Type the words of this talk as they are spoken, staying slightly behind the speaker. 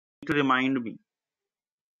to remind me.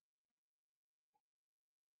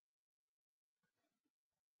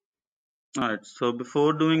 Alright, so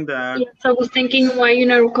before doing that, Yes, I was thinking why you're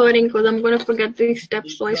not recording because I'm gonna forget these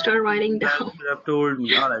steps, so I start exactly, writing exactly, down. you have told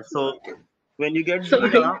me. Alright, so when you get Sorry.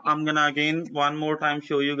 Jira, I'm gonna again one more time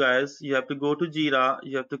show you guys. You have to go to Jira,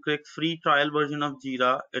 you have to click free trial version of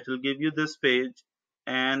Jira. It will give you this page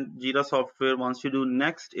and Jira software. Once you do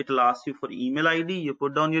next, it will ask you for email ID. You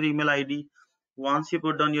put down your email ID. Once you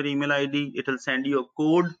put down your email ID, it will send you a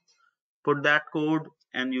code. Put that code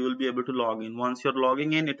and you will be able to log in. Once you're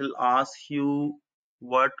logging in, it will ask you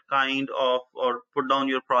what kind of, or put down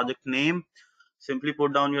your project name. Simply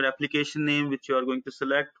put down your application name which you are going to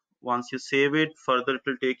select. Once you save it, further it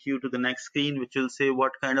will take you to the next screen which will say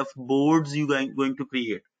what kind of boards you going to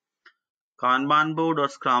create. Kanban board or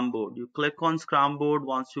Scrum board. You click on Scrum board.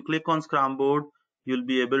 Once you click on Scrum board, you'll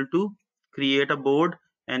be able to create a board,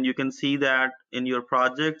 and you can see that in your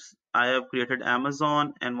projects I have created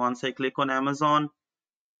Amazon, and once I click on Amazon,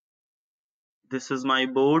 this is my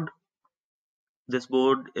board. This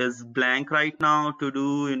board is blank right now. To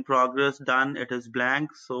do, in progress, done, it is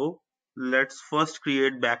blank. So let's first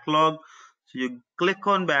create backlog. So you click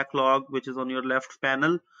on backlog, which is on your left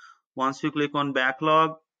panel. Once you click on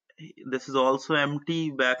backlog, this is also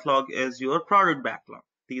empty. Backlog is your product backlog.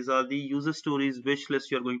 These are the user stories wish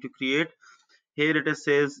list you're going to create. Here it is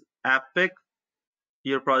says epic.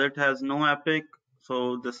 Your project has no epic,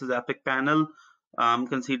 so this is epic panel. I'm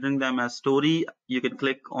considering them as story. You can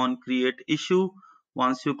click on create issue.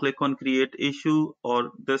 Once you click on create issue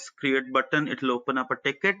or this create button, it will open up a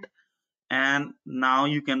ticket, and now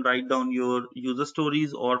you can write down your user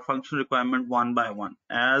stories or function requirement one by one.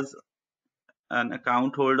 As an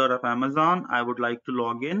account holder of Amazon, I would like to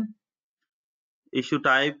log in. Issue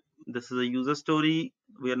type, this is a user story.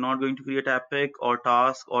 We are not going to create epic or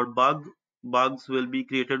task or bug. Bugs will be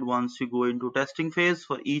created once you go into testing phase.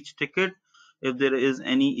 For each ticket, if there is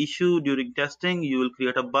any issue during testing, you will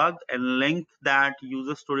create a bug and link that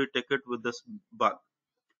user story ticket with this bug.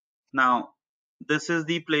 Now, this is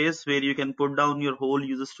the place where you can put down your whole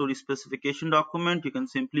user story specification document. You can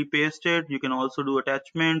simply paste it. You can also do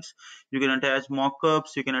attachments. You can attach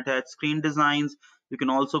mockups. You can attach screen designs. You can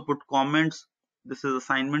also put comments. This is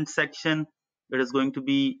assignment section. It is going to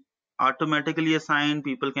be automatically assigned.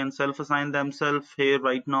 People can self-assign themselves. Here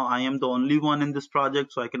right now, I am the only one in this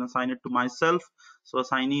project, so I can assign it to myself. So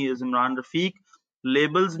assignee is Imran Rafiq.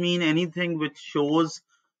 Labels mean anything which shows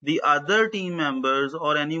the other team members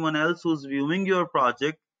or anyone else who's viewing your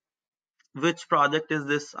project which project is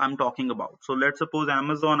this I'm talking about. So let's suppose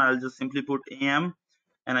Amazon. I'll just simply put am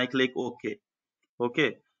and I click OK.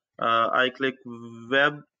 Okay, I click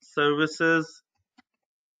web services.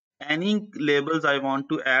 Any labels I want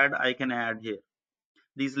to add, I can add here.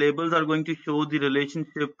 These labels are going to show the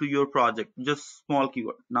relationship to your project, just small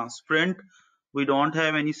keyword. Now sprint, we don't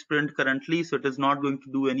have any sprint currently, so it is not going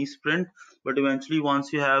to do any sprint, but eventually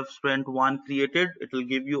once you have sprint 1 created, it will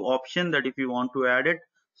give you option that if you want to add it,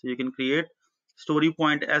 so you can create. Story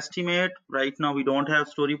point estimate, right now we don't have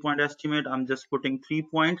story point estimate. I'm just putting 3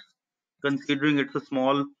 points considering it's a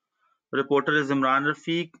small. Reporter is Imran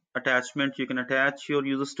Rafiq. Attachment, you can attach your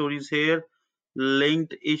user stories here.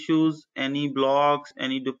 Linked issues, any blogs,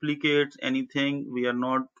 any duplicates, anything. We are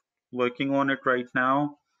not working on it right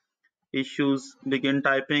now. Issues, begin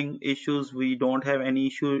typing. Issues, we don't have any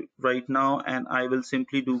issue right now, and I will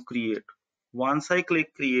simply do create. Once I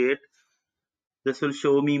click create, this will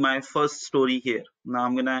show me my first story here. Now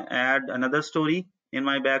I'm gonna add another story in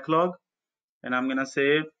my backlog, and I'm gonna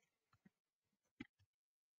say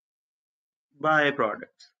buy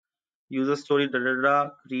products. User story da da da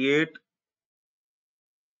create.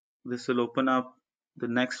 This will open up the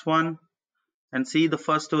next one, and see the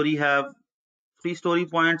first story have 3 story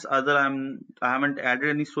points. Other I haven't added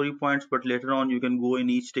any story points, but later on you can go in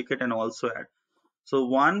each ticket and also add. So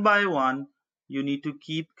one by one you need to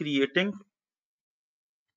keep creating.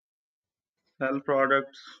 Sell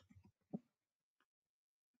products,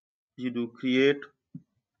 you do create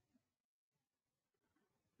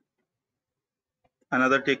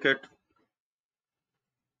another ticket.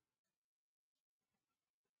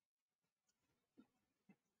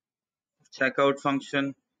 Checkout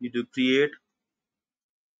function, you do create.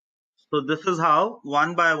 So this is how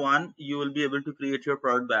one by one you will be able to create your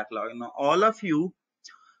product backlog. Now all of you,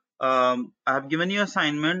 I have given you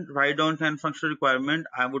assignment, write down 10 functional requirement.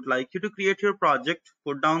 I would like you to create your project,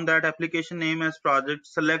 put down that application name as project,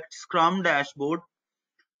 select Scrum dashboard,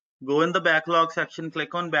 go in the backlog section,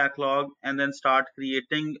 click on backlog, and then start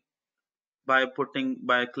creating by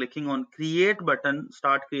clicking on create button,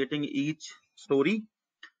 start creating each story.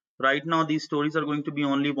 Right now these stories are going to be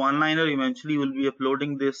only one liner. Eventually we'll be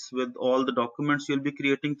uploading this with all the documents you'll be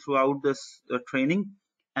creating throughout this training,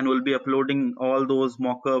 and we'll be uploading all those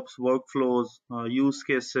mockups, workflows, use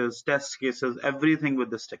cases, test cases, everything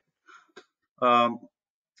with this ticket.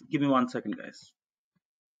 Give me 1 second, guys.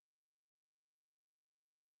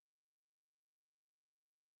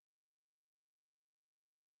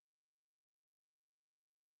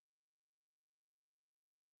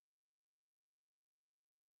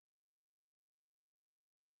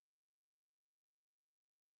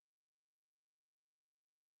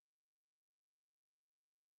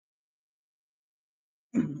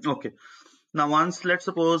 Okay, now once, let's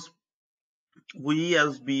suppose we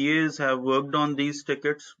as BAs have worked on these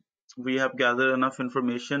tickets, we have gathered enough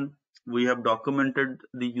information, we have documented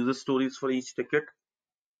the user stories for each ticket,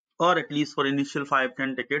 or at least for initial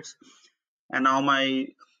 5-10 tickets, and now my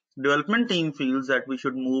development team feels that we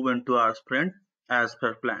should move into our sprint as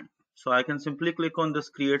per plan. So I can simply click on this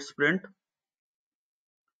create sprint,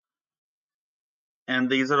 and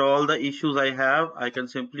these are all the issues I have. I can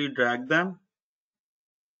simply drag them,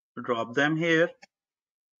 drop them here.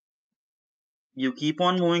 You keep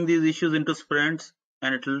on moving these issues into sprints,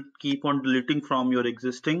 and it will keep on deleting from your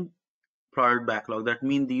existing product backlog. That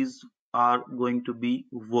means these are going to be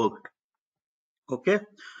worked. Okay,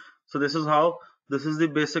 so this is how, this is the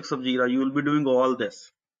basics of Jira. You will be doing all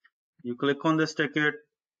this. You click on this ticket,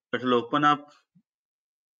 it will open up.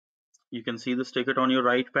 You can see this ticket on your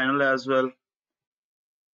right panel as well.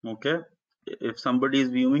 Okay, if somebody is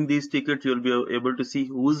viewing these tickets, you'll be able to see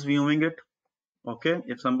who's viewing it. Okay,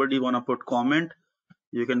 if somebody want to put comment,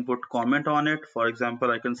 you can put comment on it. For example,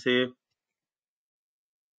 I can say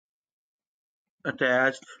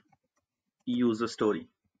attached user story,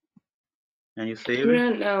 and you save it.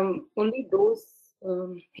 Imran, only those,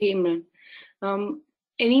 hey Imran, um,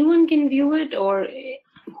 anyone can view it, or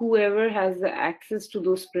whoever has the access to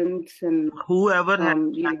those prints and, Whoever has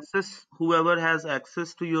you know. access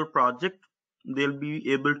to your project, they'll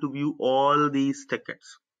be able to view all these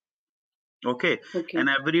tickets. Okay, and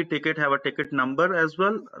Okay. every ticket have a ticket number as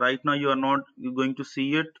well. Right now you are not going to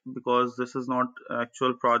see it because this is not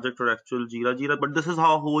actual project or actual Jira, but this is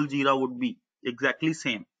how whole Jira would be, exactly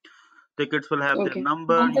same. Tickets will have their Okay.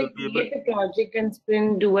 number. Once I You'll be able. create the project and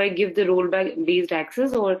sprint, do I give the role-based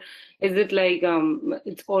access, or is it like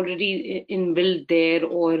it's already inbuilt there,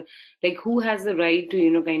 or like who has the right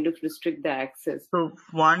to, kind of restrict the access? So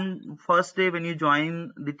one first day when you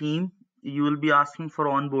join the team, you will be asking for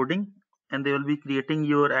onboarding, and they will be creating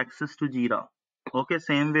your access to Jira. Okay,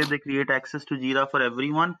 same way they create access to Jira for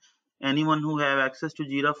everyone. Anyone who have access to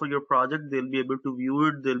Jira for your project, they'll be able to view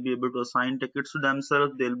it. They'll be able to assign tickets to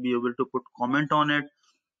themselves. They'll be able to put comment on it.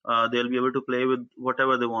 They'll be able to play with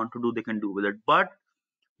whatever they want to do. They can do with it. But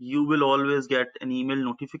you will always get an email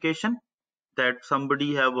notification that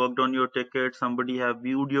somebody have worked on your ticket, somebody have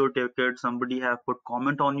viewed your ticket, somebody have put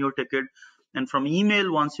comment on your ticket. And from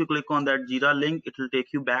email, once you click on that Jira link, it will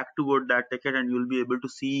take you back toward that ticket, and you'll be able to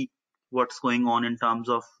see what's going on in terms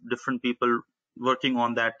of different people working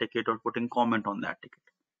on that ticket or putting comment on that ticket.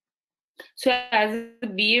 So as a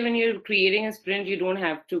BA, when you're creating a sprint, you don't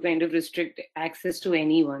have to kind of restrict access to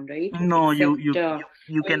anyone, right? No, Except,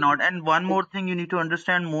 you cannot. And one more thing you need to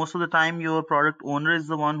understand, most of the time your product owner is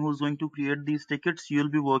the one who's going to create these tickets. You'll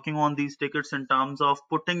be working on these tickets in terms of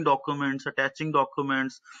putting documents,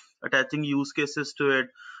 attaching use cases to it,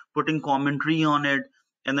 putting commentary on it.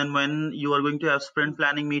 And then when you are going to have sprint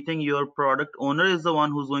planning meeting, your product owner is the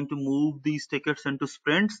one who's going to move these tickets into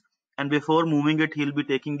sprints. And before moving it, he'll be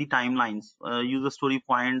taking the timelines, user story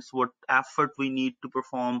points, what effort we need to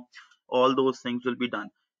perform, all those things will be done.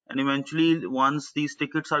 And eventually once these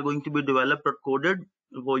tickets are going to be developed or coded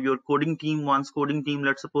for your coding team,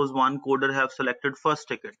 let's suppose one coder have selected first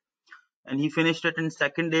ticket and he finished it in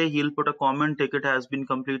second day, he'll put a comment, ticket has been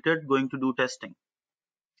completed, going to do testing.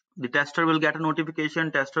 The tester will get a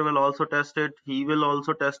notification, tester will also test it, he will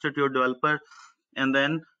also test it, your developer. And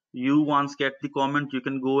then you once get the comment, you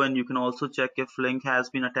can go and you can also check if link has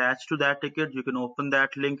been attached to that ticket. You can open that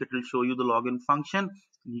link, it will show you the login function.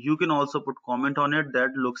 You can also put comment on it,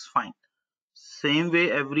 that looks fine. Same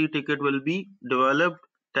way every ticket will be developed,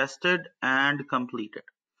 tested and completed.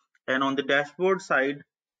 And on the dashboard side,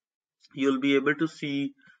 you'll be able to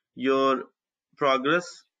see your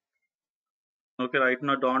progress. Okay, right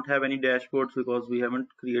now don't have any dashboards because we haven't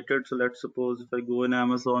created. So let's suppose if I go in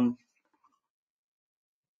Amazon,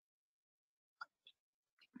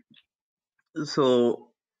 so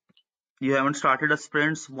you haven't started a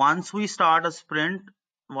sprint. Once we start a sprint,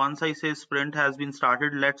 once I say sprint has been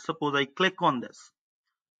started, let's suppose I click on this.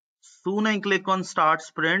 Soon I click on start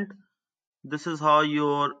sprint. This is how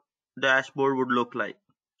your dashboard would look like.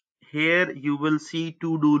 Here you will see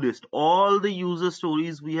to-do list. All the user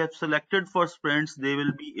stories we have selected for sprints, they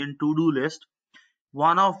will be in to-do list.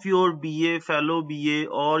 One of your BA, fellow BA,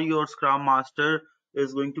 or your Scrum Master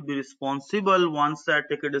is going to be responsible once that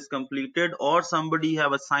ticket is completed, or somebody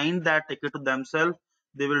have assigned that ticket to themselves.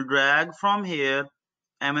 They will drag from here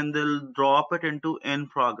and then they'll drop it into in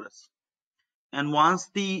progress. And once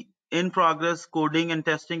the in progress coding and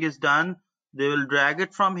testing is done, they will drag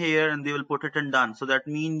it from here and they will put it in done. So that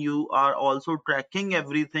means you are also tracking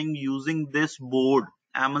everything using this board,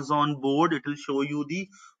 Amazon board. It will show you the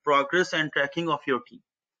progress and tracking of your team.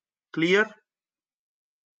 Clear?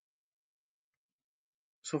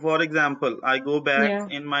 So for example, I go back Yeah.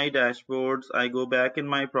 in my dashboards, I go back in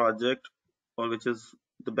my project, or which is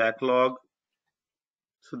the backlog.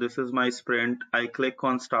 So this is my sprint. I click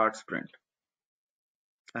on start sprint.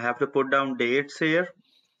 I have to put down dates here.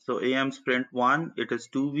 So AM sprint 1, it is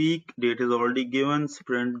 2 week, date is already given,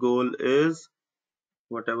 sprint goal is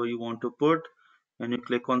whatever you want to put, and you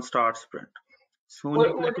click on start sprint. Soon you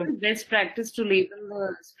What click is on, the best practice to label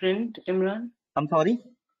the sprint, Imran? I'm sorry?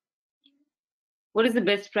 What is the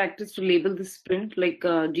best practice to label the sprint? Like,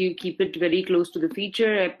 do you keep it very close to the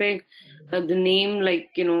feature, epic, the name? Like,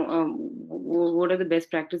 what are the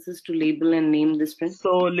best practices to label and name the sprint?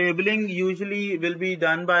 So labeling usually will be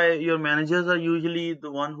done by your managers, are usually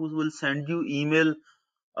the one who will send you email.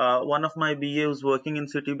 One of my BA who's working in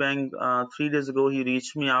Citibank 3 days ago, he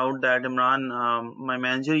reached me out that Imran, my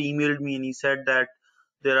manager emailed me and he said that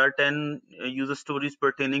there are 10 user stories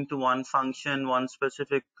pertaining to one function, one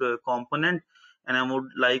specific component, and I would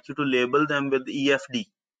like you to label them with EFD.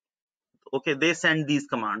 Okay, they send these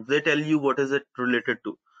commands. They tell you what is it related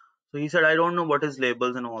to. So he said, I don't know what is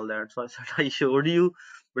labels and all that. So I said, I showed you,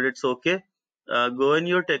 but it's okay. Go in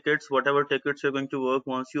your tickets, whatever tickets you're going to work.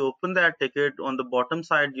 Once you open that ticket, on the bottom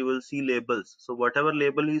side, you will see labels. So whatever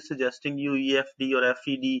label he's suggesting you, EFD or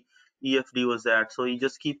FED, EFD was that. So you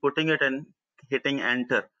just keep putting it and hitting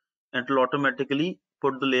enter. And it will automatically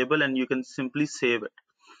put the label and you can simply save it.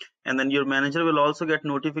 And then your manager will also get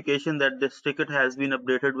notification that this ticket has been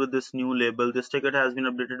updated with this new label, this ticket has been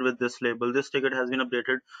updated with this label, this ticket has been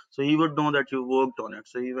updated. So he would know that you worked on it.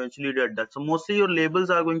 So he eventually did that. So mostly your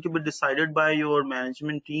labels are going to be decided by your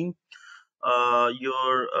management team,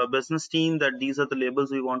 your business team, that these are the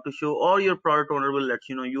labels we want to show, or your product owner will let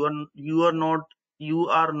you know. You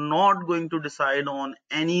are not going to decide on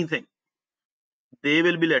anything. They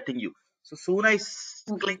will be letting you. So soon I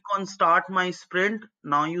Okay. click on start my sprint.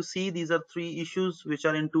 Now you see these are 3 issues which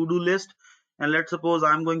are in to-do list, and let's suppose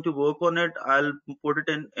I'm going to work on it. I'll put it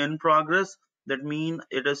in progress. That means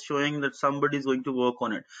it is showing that somebody is going to work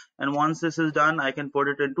on it, and once this is done, I can put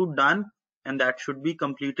it into done, and that should be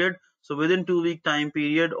completed. So within 2 week time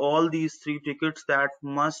period, all these 3 tickets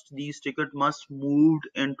these tickets must moved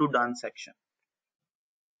into done section.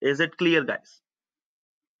 Is it clear, guys?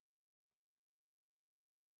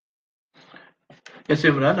 Yes,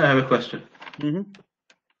 Imran, I have a question. Mm-hmm.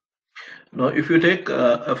 Now, if you take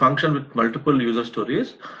a function with multiple user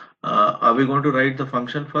stories, are we going to write the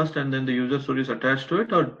function first and then the user stories attached to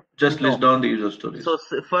it, or just No. list down the user stories? So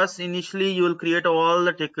first, initially, you will create all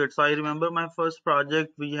the tickets. So I remember my first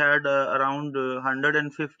project, we had around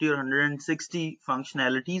 150 or 160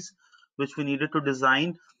 functionalities which we needed to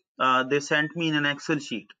design. They sent me in an Excel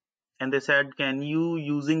sheet and they said, can you,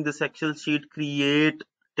 using this Excel sheet, create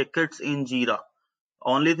tickets in Jira?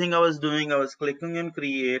 Only thing I was doing, I was clicking in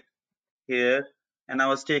create here, and I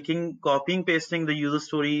was copying, pasting the user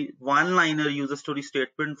story, one-liner user story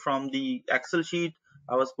statement from the Excel sheet.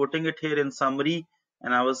 I was putting it here in summary,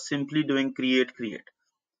 and I was simply doing create.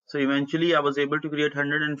 So eventually I was able to create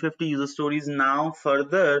 150 user stories. Now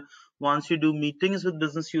further, once you do meetings with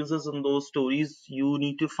business users on those stories, you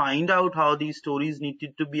need to find out how these stories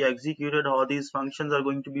needed to be executed, how these functions are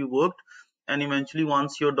going to be worked. And eventually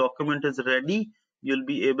once your document is ready, you'll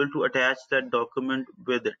be able to attach that document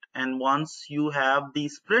with it. And once you have the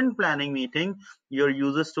sprint planning meeting, your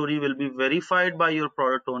user story will be verified by your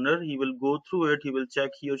product owner. He will go through it. He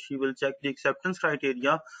or she will check the acceptance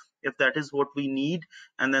criteria if that is what we need,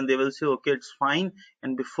 and then they will say okay, it's fine.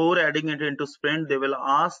 And before adding it into sprint, they will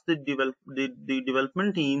ask the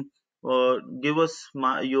development team, give us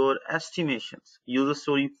your estimations, user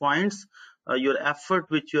story points, your effort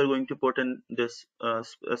which you are going to put in this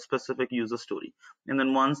specific user story. And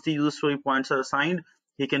then once the user story points are assigned,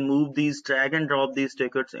 he can move these, drag and drop these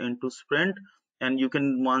tickets into sprint. And you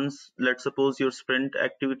can, once, let's suppose your sprint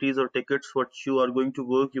activities or tickets what you are going to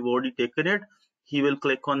work, you've already taken it, he will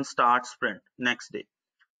click on start sprint next day.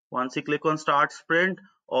 Once you click on start sprint,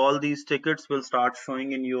 all these tickets will start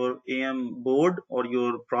showing in your AM board or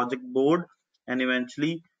your project board, and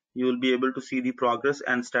eventually you will be able to see the progress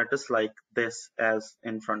and status like this as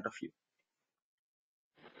in front of you.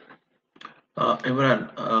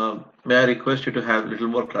 Imran, may I request you to have a little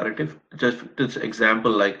more clarity? Just this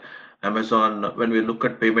example, like Amazon, when we look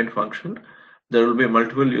at payment function, there will be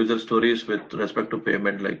multiple user stories with respect to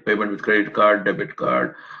payment, like payment with credit card, debit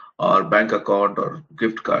card, or bank account, or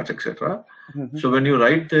gift cards, etc. So when you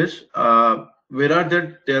write this, where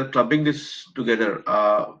are they are clubbing this together?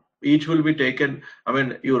 Each will be taken. I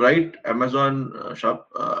mean, you write Amazon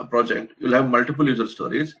shop project, you'll have multiple user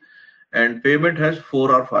stories, and payment has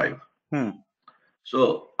 4 or 5.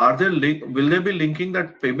 So are they will they be linking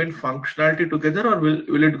that payment functionality together, or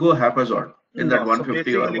will it go haphazard in that No, so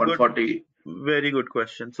 150 or basically, 140? very good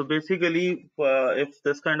question. So basically, if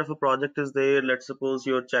this kind of a project is there, let's suppose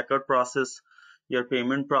your checkout process, your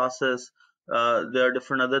payment process, there are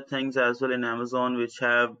different other things as well in Amazon which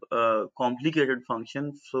have complicated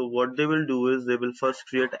functions. So what they will do is they will first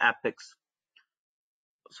create epics.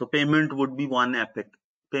 So payment would be one epic,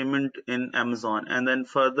 payment in Amazon, and then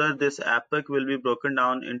further this epic will be broken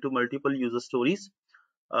down into multiple user stories.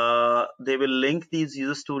 They will link these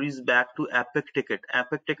user stories back to epic ticket.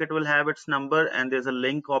 Epic ticket will have its number, and there's a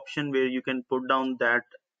link option where you can put down that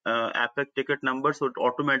epic ticket number, so it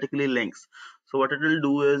automatically links. So what it will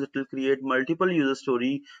do is it will create multiple user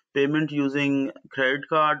story, payment using credit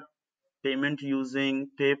card, payment using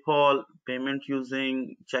PayPal, payment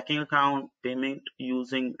using checking account, payment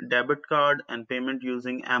using debit card, and payment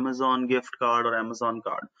using Amazon gift card or Amazon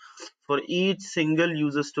card. For each single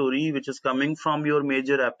user story which is coming from your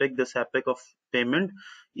major epic, this epic of payment,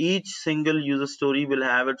 each single user story will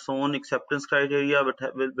have its own acceptance criteria,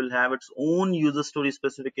 will have its own user story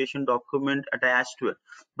specification document attached to it.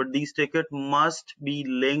 But these tickets must be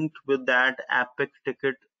linked with that epic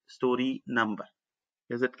ticket story number.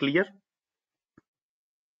 Is it clear?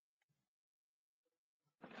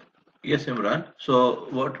 Yes, Imran. So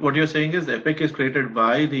what you're saying is Epic is created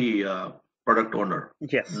by the product owner,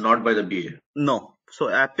 Yes. not by the BA. No. So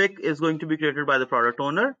epic is going to be created by the product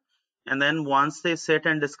owner, and then once they sit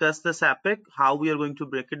and discuss this epic, how we are going to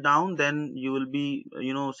break it down, then you will be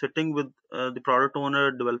sitting with the product owner,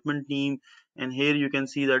 development team, and here you can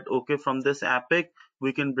see that okay, from this epic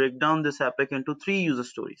we can break down this epic into 3 user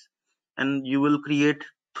stories, and you will create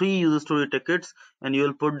 3 user story tickets, and you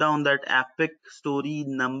will put down that epic story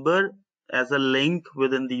number as a link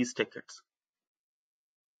within these tickets.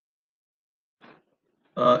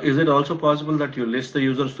 Is it also possible that you list the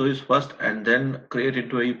user stories first and then create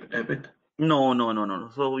into a Epic? No.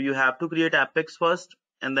 So you have to create epics first,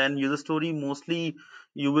 and then user story. Mostly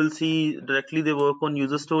you will see directly they work on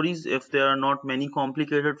user stories if there are not many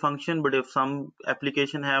complicated function, but if some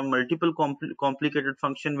application have multiple complicated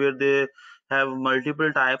function where they have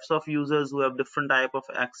multiple types of users who have different type of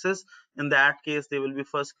access, in that case they will be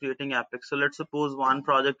first creating epics. So let's suppose one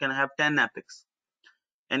project can have 10 epics,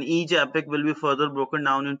 and each epic will be further broken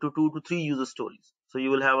down into 2 to 3 user stories. So you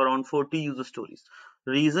will have around 40 user stories.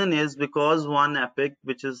 Reason is because one epic,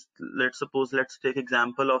 which is, let's take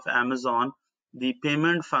example of Amazon, the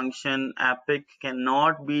payment function epic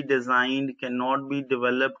cannot be designed, cannot be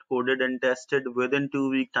developed, coded, and tested within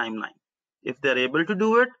 2-week timeline. If they're able to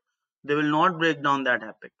do it, they will not break down that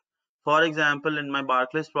epic. For example, in my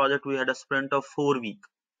Barclays project, we had a sprint of 4 weeks.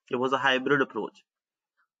 It was a hybrid approach.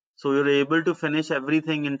 So we were able to finish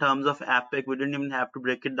everything in terms of epic. We didn't even have to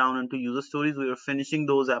break it down into user stories. We were finishing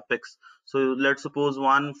those epics. So let's suppose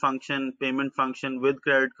one function, payment function with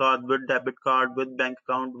credit card, with debit card, with bank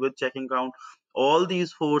account, with checking account, all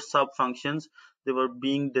these 4 sub functions, they were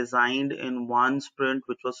being designed in one sprint,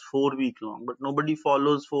 which was 4-week long. But nobody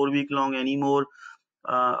follows 4-week long anymore.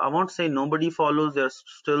 I won't say nobody follows. There's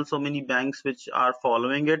still so many banks which are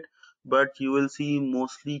following it, but you will see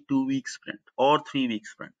mostly 2-week sprint or 3-week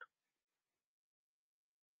sprint.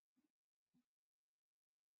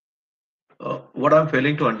 What I'm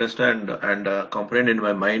failing to understand and comprehend in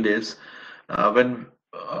my mind is when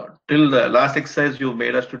till the last exercise you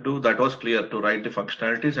made us to do, that was clear to write the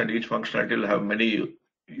functionalities, and each functionality will have many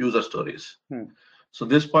user stories. So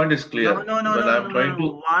this point is clear. No.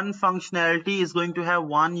 One functionality is going to have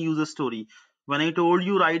one user story. When I told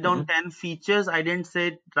you write down 10 features, I didn't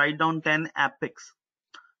say write down 10 epics.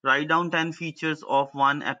 Write down 10 features of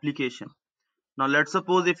one application. Now let's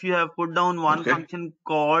suppose if you have put down one function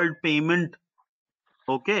called payment,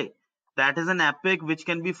 okay, that is an epic which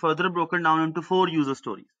can be further broken down into 4 user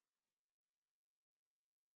stories.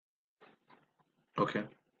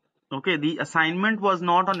 Okay, the assignment was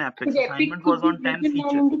not on epics. The assignment epic could was be on 10 broken down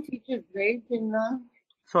features. into features, right?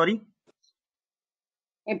 Sorry?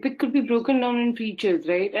 Epic could be broken down in features,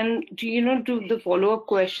 right? And to the follow-up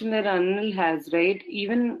question that Anil has, right?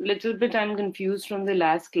 Even little bit I'm confused from the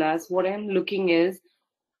last class. What I'm looking is,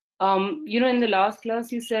 in the last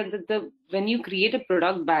class you said that when you create a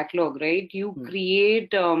product backlog, right, you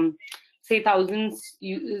create say thousands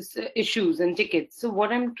issues and tickets. So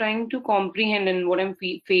what I'm trying to comprehend and what I'm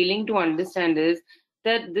failing to understand is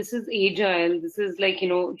that this is agile. This is like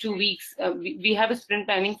 2 weeks. We have a sprint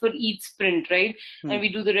planning for each sprint, right? And we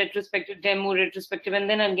do the retrospective demo, retrospective, and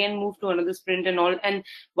then again move to another sprint and all. And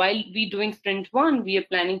while we doing sprint one, we are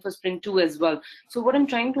planning for sprint two as well. So what I'm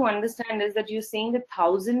trying to understand is that you're saying that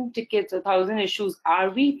 1,000 tickets or 1,000 issues. Are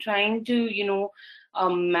we trying to,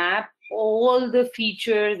 map all the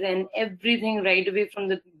features and everything right away from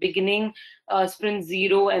the beginning, sprint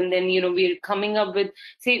zero, and then we're coming up with,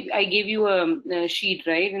 say, I gave you a sheet,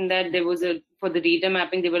 right? And that there was for the data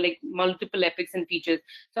mapping, there were like multiple epics and features.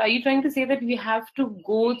 So are you trying to say that we have to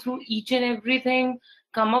go through each and everything,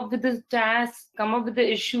 come up with the tasks, come up with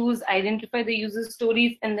the issues, identify the user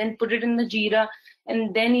stories, and then put it in the Jira?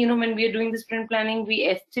 And then, when we are doing the sprint planning, we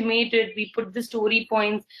estimate it, we put the story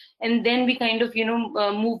points, and then we kind of,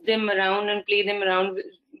 move them around and play them around,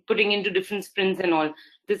 putting into different sprints and all.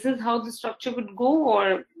 This is how the structure would go,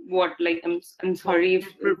 or what? Like, I'm sorry if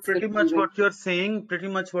it's Pretty much confusing. what you're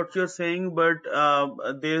saying, but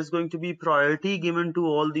there is going to be priority given to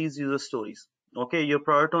all these user stories. Okay, your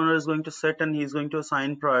product owner is going to sit and he's going to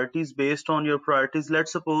assign priorities based on your priorities.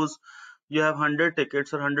 Let's suppose you have 100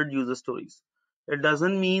 tickets or 100 user stories. It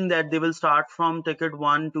doesn't mean that they will start from ticket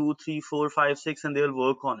 1, 2, 3, 4, 5, 6 and they will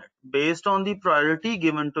work on it. Based on the priority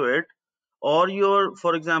given to it, or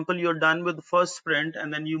for example, you're done with the first sprint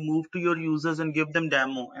and then you move to your users and give them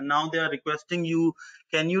demo, and now they are requesting you,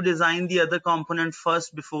 can you design the other component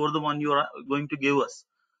first before the one you are going to give us?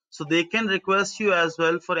 So they can request you as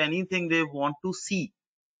well for anything they want to see.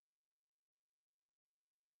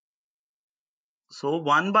 So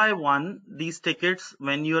one by one, these tickets,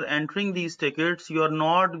 when you're entering these tickets, you are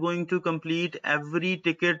not going to complete every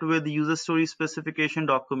ticket with user story specification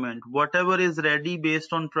document. Whatever is ready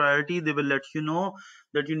based on priority, they will let you know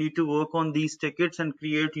that you need to work on these tickets and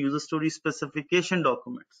create user story specification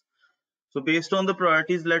documents. So based on the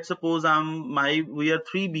priorities, let's suppose we are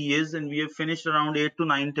 3 BAs and we have finished around 8 to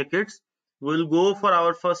 9 tickets. We'll go for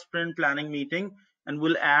our first sprint planning meeting and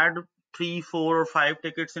we'll add 3, 4 or 5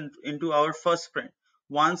 tickets into our first sprint.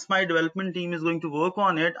 Once my development team is going to work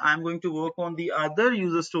on it, I'm going to work on the other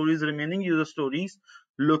user stories, remaining user stories,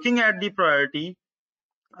 looking at the priority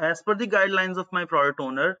as per the guidelines of my product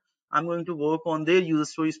owner. I'm going to work on their user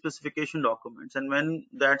story specification documents, and when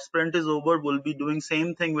that sprint is over, we'll be doing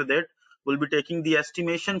same thing with it. We'll be taking the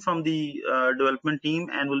estimation from the development team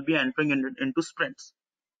and we'll be entering into sprints.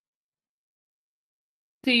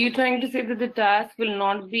 So you're trying to say that the task will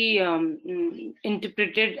not be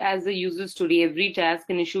interpreted as a user story. Every task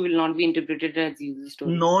and issue will not be interpreted as user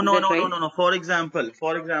story. No, Is no, that no, no, right? no, no. For example,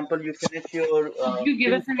 you finish your Could you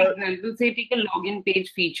give us an example? Say, take a login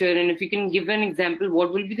page feature, and if you can give an example,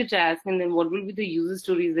 what will be the task, and then what will be the user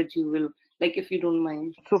stories that you will like, if you don't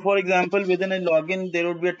mind. So for example, within a login, there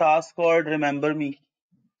would be a task called remember me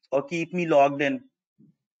or keep me logged in.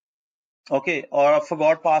 Okay, or a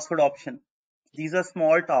forgot password option. These are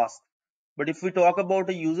small tasks. But if we talk about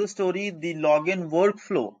a user story, the login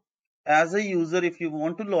workflow, as a user, if you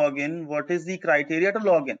want to log in, what is the criteria to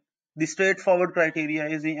log in? The straightforward criteria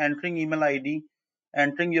is the entering email ID,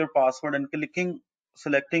 entering your password, and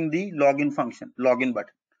selecting the login function, login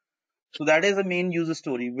button. So that is the main user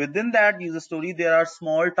story. Within that user story, there are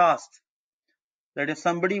small tasks that if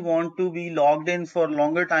somebody want to be logged in for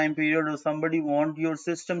longer time period, or somebody want your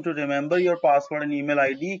system to remember your password and email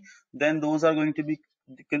ID, then those are going to be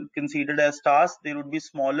considered as tasks. There would be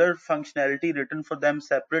smaller functionality written for them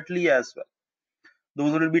separately as well.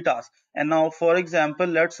 Those will be tasks. And now, for example,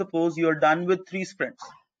 let's suppose you are done with 3 sprints,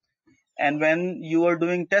 and when you are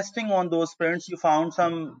doing testing on those sprints, you found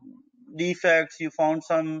some defects, you found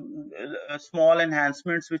some small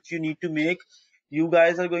enhancements which you need to make. You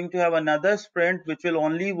guys are going to have another sprint which will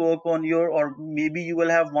only work on or maybe you will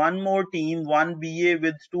have one more team, one BA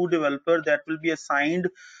with 2 developers that will be assigned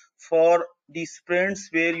for the sprints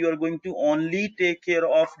where you are going to only take care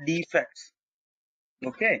of defects.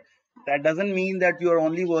 Okay, that doesn't mean that you are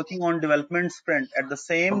only working on development sprint. At the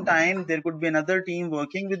same time, there could be another team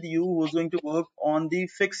working with you who's going to work on the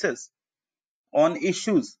fixes, on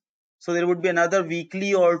issues. So there would be another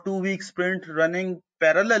weekly or 2 week sprint running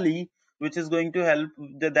parallelly, which is going to help,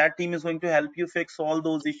 that team is going to help you fix all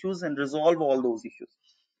those issues and resolve all those issues.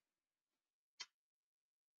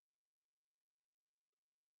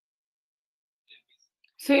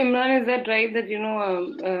 So Imran, is that right that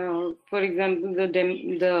for example,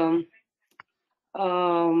 the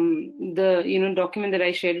document that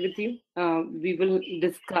I shared with you, we will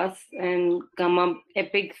discuss and come up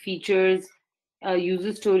epic features,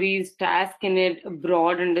 user stories, task in it, a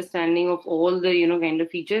broad understanding of all the kind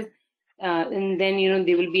of features, and then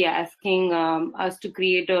they will be asking us to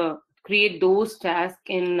create those tasks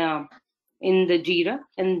in the Jira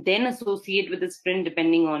and then associate with the sprint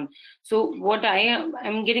depending on. So what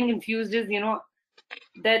I'm getting confused is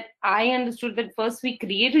that I understood that first we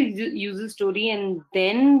create a user story and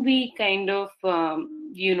then we kind of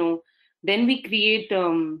then we create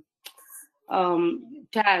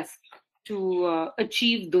tasks to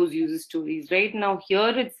achieve those user stories. Right now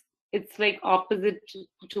here it's like opposite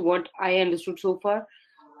to what I understood so far.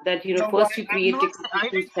 That No, first you create I technical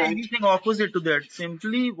didn't say tasks. anything opposite to that.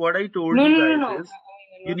 Simply what I told No, you no, no, guys no. is I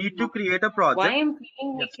you mean, need to no. create a Why project. I'm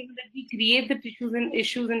feeling Yes. like that we create the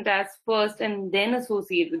issues and tasks first and then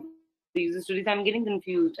associate with the user stories. I'm getting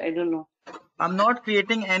confused. I don't know. I'm not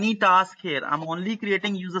creating any task here. I'm only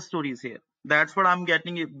creating user stories here. That's what I'm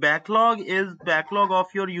getting. Backlog is backlog of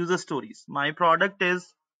your user stories. My product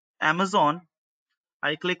is Amazon.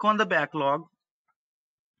 I click on the backlog.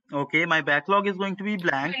 Okay, my backlog is going to be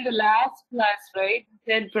blank. In the last class, right, we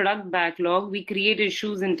said product backlog, we create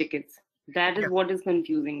issues and tickets. That is Yes. what is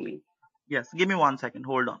confusing me. Yes. Give me 1 second.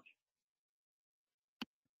 Hold on.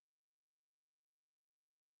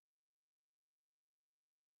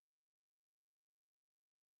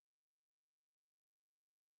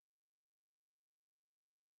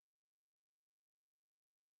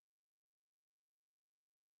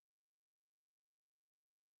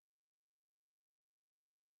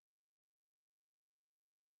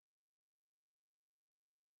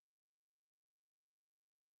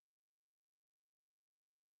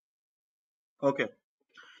 Okay.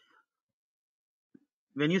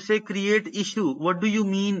 When you say create issue, what do you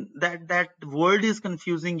mean? That word is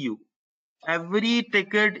confusing you. Every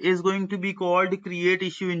ticket is going to be called create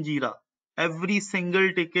issue in Jira. Every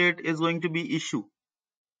single ticket is going to be issue.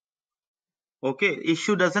 Okay,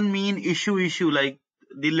 issue doesn't mean issue like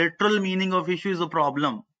the literal meaning of issue is a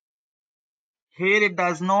problem. Here it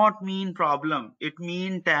does not mean problem, it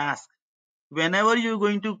means task. Whenever you're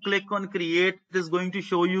going to click on create, it is going to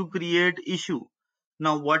show you create issue.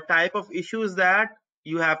 Now what type of issue is that?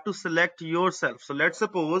 You have to select yourself. So let's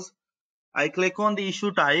suppose I click on the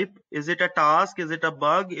issue type. Is it a task? Is it a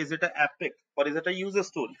bug? Is it an epic? Or is it a user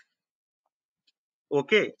story?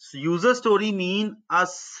 Okay, so user story mean a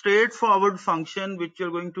straightforward function which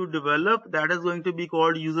you're going to develop, that is going to be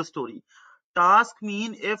called user story. Task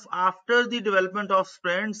mean if after the development of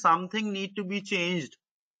sprint something need to be changed,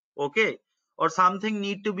 okay, or something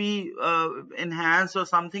need to be enhanced or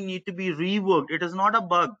something need to be reworked. It is not a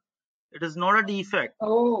bug. It is not a defect.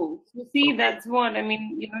 Oh, so see, Okay. that's what I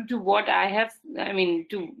mean, to what I have, I mean,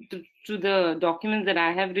 to the documents that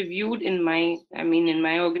I have reviewed in my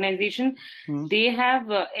organization, Hmm. they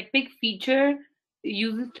have epic feature,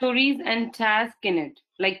 user stories, and task in it.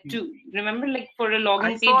 Like to remember, like for a I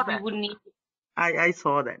login saw page, we that. would need. I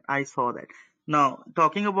saw that. I saw that. Now,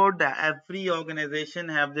 talking about that, every organization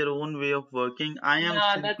have their own way of working. I am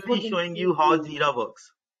Yeah, that's simply what showing you confused how me. Jira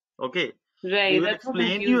works. Okay. They Right, will that's what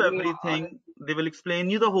explain you confused me, everything. honestly. They will explain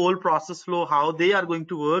you the whole process flow, how they are going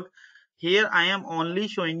to work. Here, I am only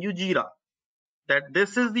showing you Jira. That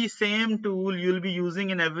this is the same tool you'll be using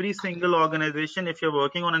in every single organization if you're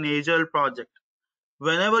working on an agile project.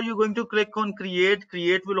 Whenever you're going to click on create,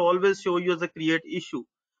 create will always show you as a create issue,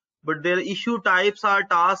 but their issue types are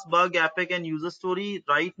task, bug, epic, and user story.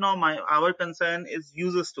 Right now our concern is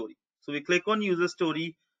user story, so we click on user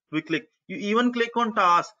story. You even click on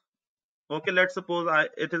task. Okay, let's suppose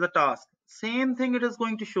it is a task. Same thing it is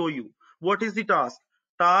going to show you. What is the task?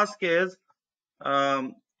 Task is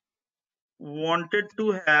um, wanted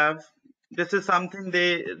to have, this is something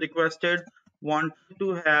they requested, wanted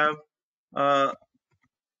to have uh,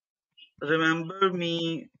 remember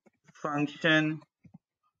me function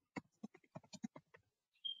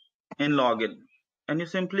in login, and you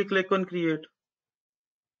simply click on create.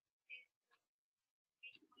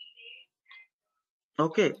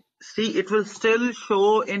 Okay, see, it will still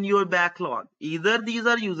show in your backlog. Either these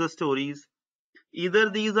are user stories, either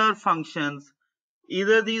these are functions,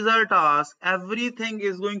 either these are tasks. Everything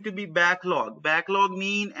is going to be backlog. Backlog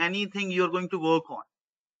mean anything you're going to work on.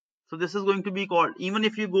 So this is going to be called, even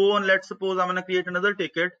if you go on, let's suppose I'm going to create another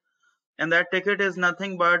ticket, and that ticket is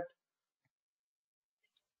nothing but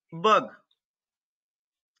bug.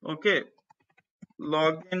 Okay,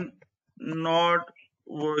 login not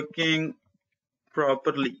working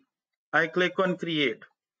properly. I click on create.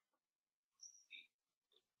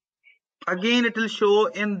 Again, it will show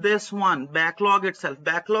in this one backlog itself.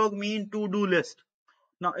 Backlog mean to-do list.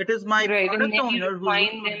 Now it is my Right, and product then you owner who's going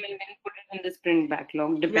refine to. them and then put it in the sprint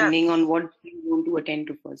backlog, depending on Yes, what you want to attend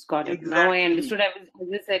to first. Got it. Now I exactly. understood. As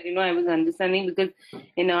I said, I was understanding because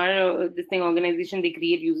in our this thing organization, they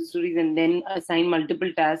create user stories and then assign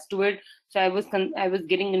multiple tasks to it. So I was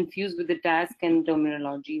getting confused with the task and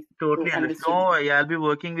terminologies. Totally So understood. understood. Don't worry, I'll be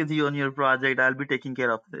working with you on your project. I'll be taking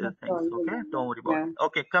care of the That's things. all. Okay, don't worry about Yeah. it.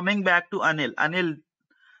 Okay, coming back to Anil. Anil,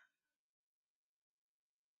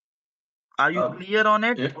 are you Um, clear on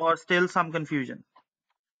it yeah, or still some confusion?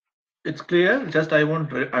 it's clear. Just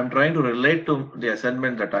I'm trying to relate to the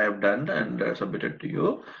assignment that I have done and submitted to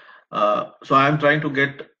you. So I'm trying to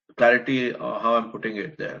get clarity how I'm putting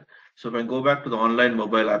it there. So if I go back to the online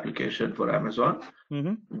mobile application for Amazon,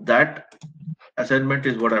 Mm-hmm. that assignment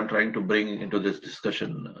is what I'm trying to bring into this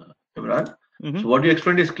discussion, Imran. Mm-hmm. So what you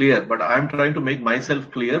explained is clear, but I'm trying to make myself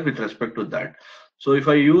clear with respect to that. So if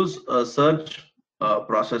I use a search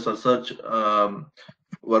process or search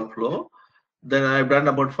workflow, then I've done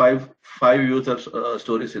about five user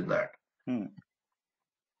stories in that. Hmm.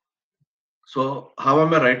 So how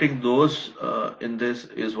am I writing those in this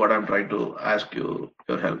is what I'm trying to ask you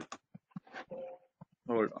your help.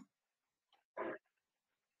 Hold on.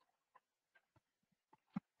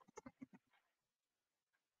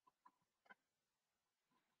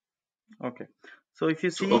 Okay. So if you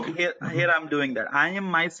So see okay. here I'm doing that. I am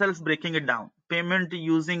myself breaking it down. Payment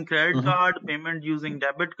using credit Mhm. card, payment using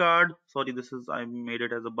debit card. Sorry, I made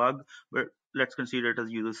it as a bug, but let's consider it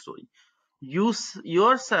as user story. Use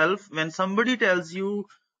yourself when somebody tells you,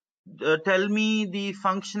 tell me the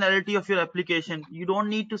functionality of your application. You don't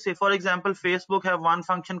need to say, for example, Facebook have one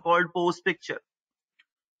function called post picture.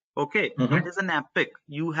 Okay, that Mhm. is an epic.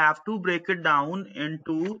 You have to break it down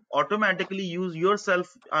into automatically use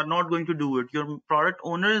yourself are not going to do it. Your product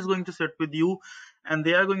owner is going to sit with you and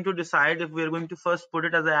they are going to decide if we're going to first put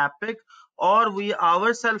it as an epic or we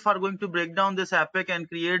ourselves are going to break down this epic and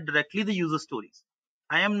create directly the user stories.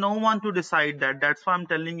 I am no one to decide that. That's why I'm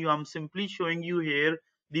telling you, I'm simply showing you here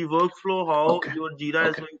the workflow, how Okay. your Jira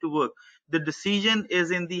is Okay. going to work. The decision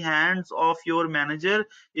is in the hands of your manager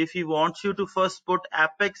if he wants you to first put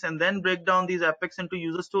apex and then break down these apex into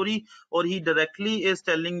user story, or he directly is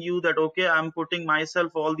telling you that okay, I'm putting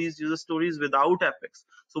myself all these user stories without apex.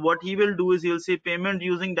 So what he will do is he'll say payment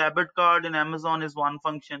using debit card in Amazon is one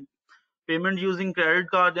function, payment using credit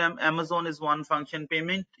card in Amazon is one function,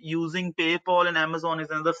 payment using PayPal in Amazon is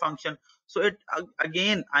another function. So it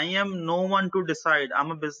again, I am no one to decide.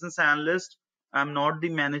 I'm a business analyst. I'm not the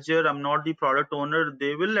manager. I'm not the product owner.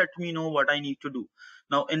 They will let me know what I need to do.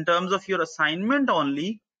 Now, in terms of your assignment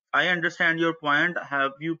only, I understand your point.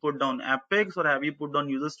 Have you put down epics or have you put down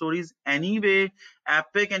user stories? Anyway,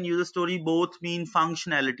 epic and user story both mean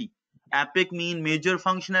functionality. Epic mean major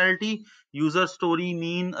functionality, user story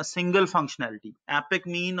mean a single functionality. Epic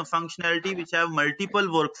mean a functionality which have multiple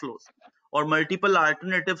workflows or multiple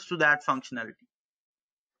alternatives to that functionality.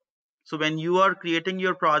 So when you are creating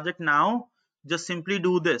your project now, just simply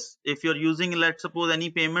do this. If you're using, let's suppose, any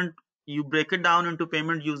payment, you break it down into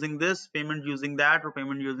payment using this, payment using that, or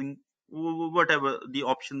payment using whatever the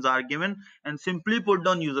options are given, and simply put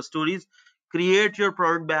down user stories. Create your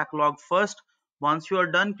product backlog first. Once you are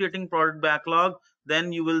done creating product backlog,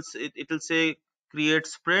 then you will it will say create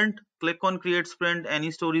sprint. Click on create sprint.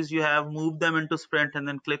 Any stories you have, move them into sprint, and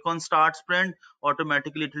then click on start sprint.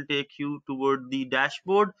 Automatically it will take you toward the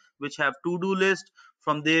dashboard which have to-do list.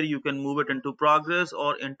 From there you can move it into progress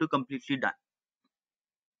or into completely done.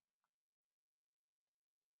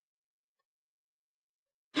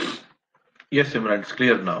 Yes, Imran, it's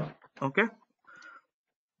clear now. Okay,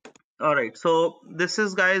 all right, so this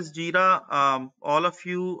is guys Jira. All of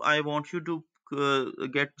you, I want you to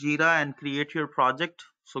get Jira and create your project.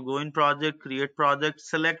 So go in project, create project,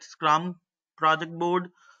 select Scrum project board.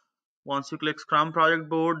 Once you click Scrum project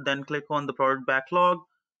board, then click on the product backlog.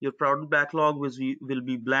 Your product backlog will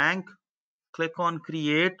be blank. Click on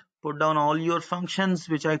create, put down all your functions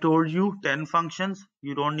which I told you, 10 functions.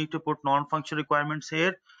 You don't need to put non-function requirements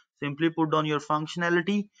here. Simply put down your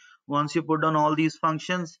functionality. Once you put down all these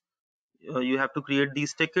functions, you have to create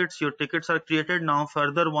these tickets. Your tickets are created. Now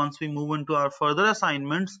further, once we move into our further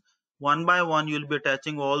assignments, one by one you'll be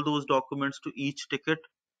attaching all those documents to each ticket,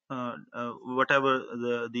 whatever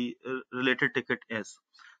the related ticket is.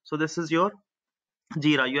 So this is your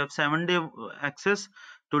Jira. You have 7-day access.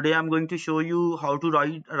 Today I'm going to show you how to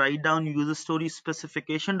write down user story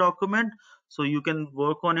specification document, so you can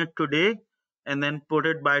work on it today. and then put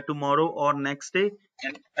it by tomorrow or next day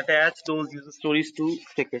and attach those user stories to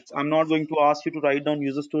tickets. I'm not going to ask you to write down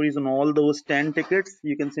user stories on all those 10 tickets.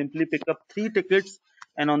 You can simply pick up 3 tickets,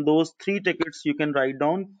 and on those 3 tickets you can write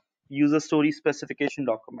down user story specification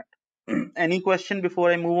document. Any question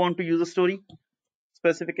before I move on to user story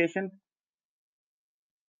specification?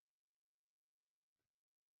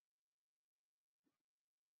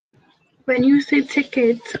 When you say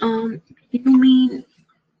tickets, you mean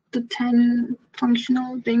the 10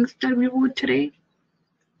 functional things that we wrote today?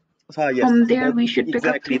 Yes. From So there, that we should pick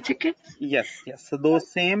up 3 exactly. tickets. Yes. So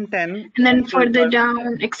those same 10 And then features further are,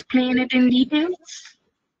 down, explain it in details.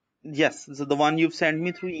 yes. So the one you've sent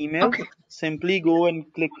me through email, Okay. simply go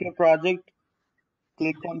and click your project,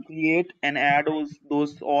 click on create, and add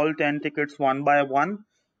those all 10 tickets one by one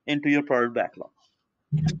into your product backlog.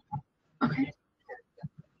 Okay.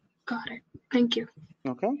 Got it. Thank you.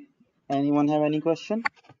 Okay. Anyone have any question?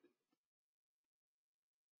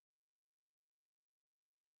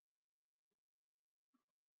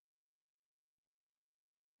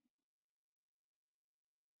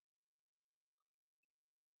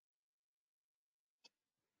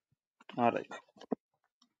 All right.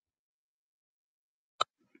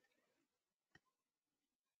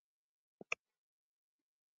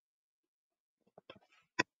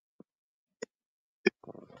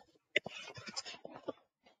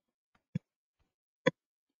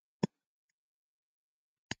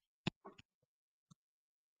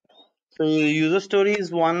 So user story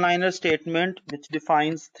is one-liner statement which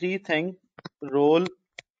defines 3 things: role,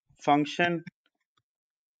 function,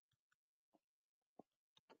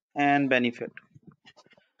 and benefit.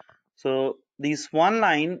 So these one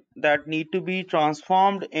line that need to be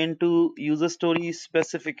transformed into user story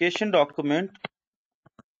specification document.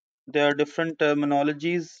 There are different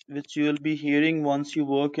terminologies which you will be hearing once you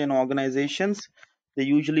work in organizations. They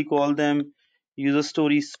usually call them user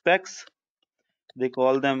story specs. They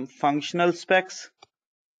call them functional specs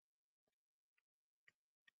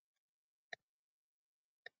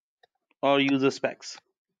or user specs.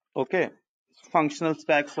 Okay. Functional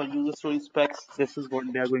specs or user story specs, this is what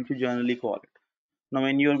they are going to generally call it. Now,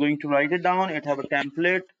 when you are going to write it down, it have a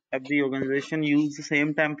template. Every organization use the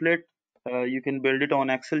same template. You can build it on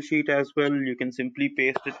Excel sheet as well. You can simply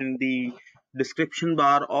paste it in the description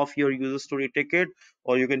bar of your user story ticket,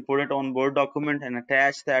 or you can put it on Word document and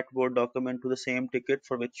attach that Word document to the same ticket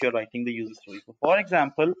for which you're writing the user story. So for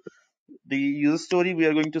example, the user story we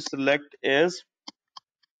are going to select is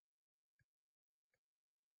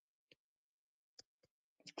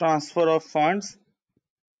transfer of funds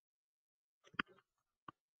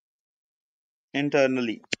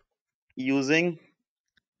internally using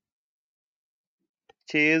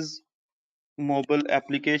Chase mobile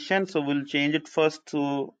application. So we'll change it first.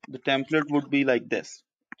 So the template would be like this: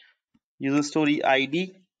 user story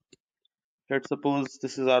ID. Let's suppose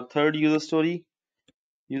this is our third user story.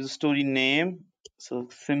 User story name. So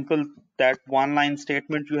simple, that one line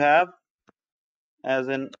statement you have as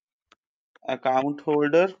an account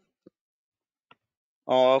holder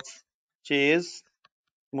of Chase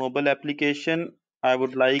mobile application. I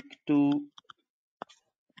would like to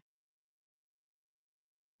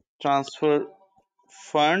transfer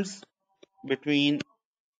funds between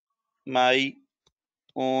my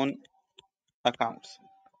own accounts.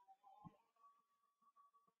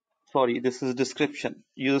 Sorry, this is description.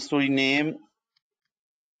 User story name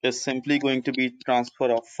is simply going to be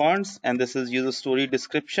transfer of funds, and this is user story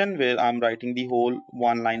description where I'm writing the whole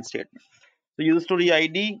one line statement. So user story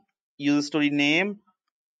ID, user story name,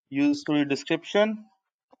 user story description,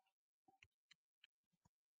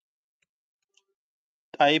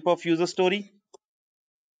 type of user story.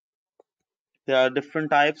 There are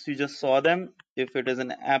different types, you just saw them. If it is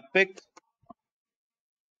an epic,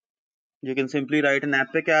 you can simply write an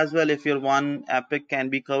epic as well. If your one epic can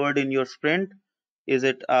be covered in your sprint, is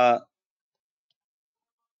it a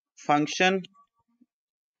function?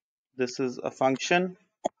 This is a function.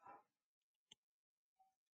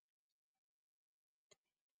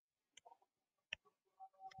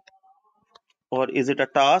 Or is it a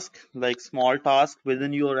task, like small task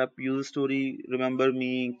within your app user story? Remember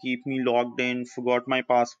me, keep me logged in, forgot my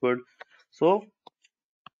password. So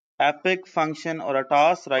epic, function, or a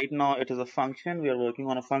task. Right now it is a function. We are working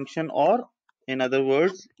on a function, or in other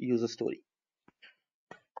words, user story.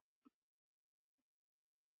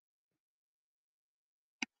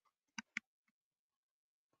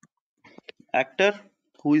 Actor.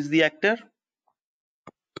 Who is the actor?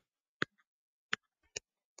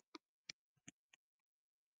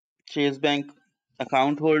 Chase Bank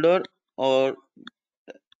account holder or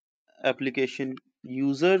application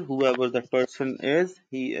user, whoever that person is,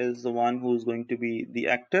 he is the one who's going to be the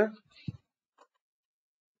actor.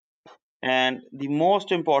 And the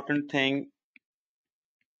most important thing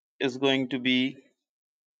is going to be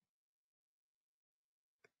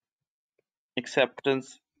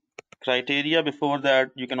acceptance criteria. Before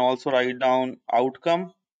that, you can also write down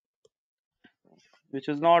outcome, which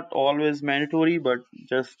is not always mandatory, but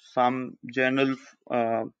just some general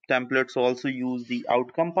templates also use the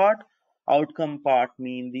outcome part. Outcome part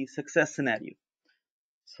mean the success scenario.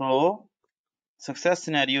 So success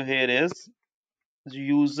scenario here is the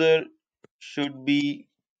user should be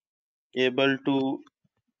able to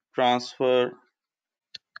transfer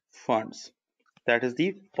funds. That is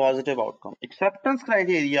the positive outcome. Acceptance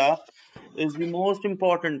criteria is the most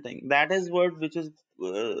important thing. That is what which is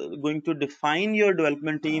going to define your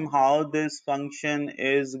development team, how this function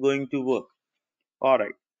is going to work. All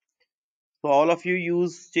right. So all of you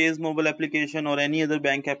use Chase mobile application or any other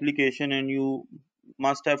bank application, and you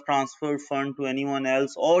must have transferred fund to anyone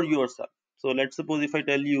else or yourself. So let's suppose if I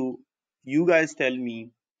tell you, you guys tell me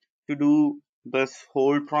to do this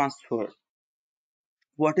whole transfer.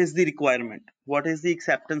 What is the requirement? What is the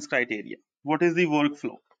acceptance criteria? What is the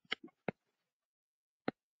workflow?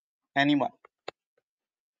 Anyone?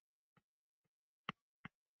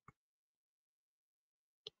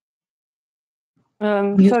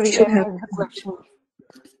 You Sorry, should I have. missed the question.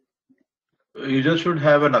 You just should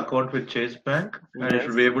have an account with Chase Bank and you Yes.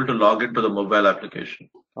 should be able to log into the mobile application.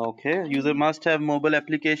 Okay. User must have mobile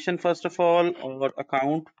application first of all, or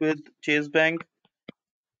account with Chase Bank.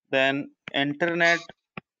 Then internet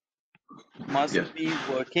must Yes. be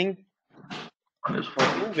working. Yes.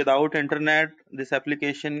 Okay. Without internet, this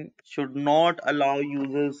application should not allow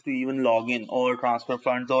users to even log in or transfer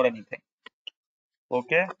funds or anything.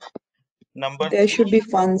 Okay. Number There should three. be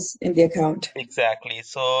funds in the account. Exactly.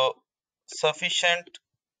 So sufficient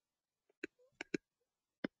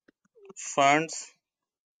funds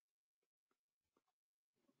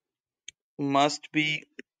must be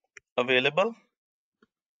available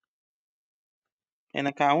in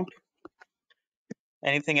account.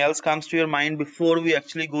 Anything else comes to your mind before we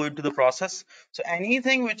actually go into the process? So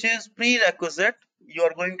anything which is prerequisite, you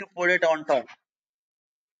are going to put it on top,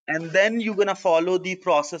 and then you're going to follow the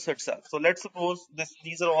process itself. So let's suppose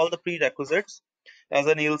these are all the prerequisites. As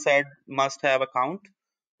Anil said, must have account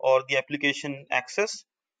or the application access.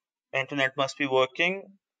 Internet must be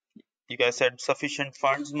working. You guys said sufficient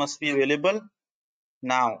funds must be available.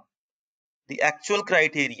 Now the actual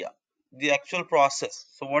criteria, the actual process.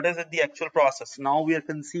 So what is it, the actual process? Now we are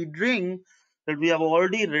considering that we have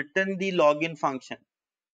already written the login function.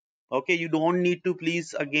 Okay, you don't need to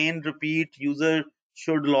please again repeat user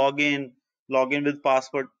should log in with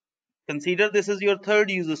password. Consider this is your third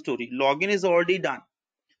user story. Login is already done.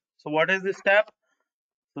 So what is the step?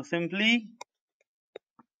 So simply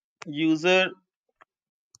user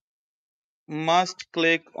must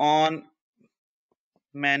click on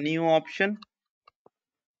menu option.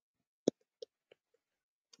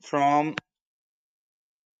 From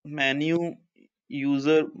menu,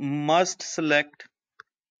 user must select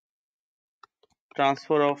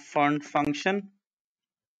transfer of fund function,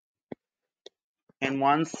 and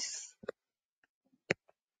once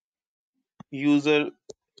user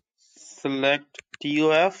select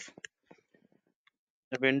TOF,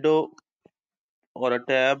 a window or a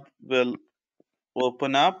tab will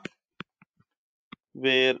open up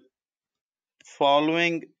where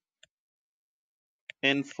following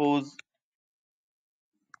infos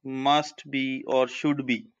must be or should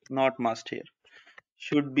be, not must here,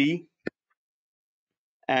 should be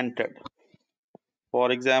entered.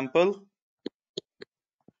 For example,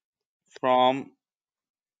 from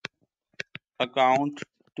account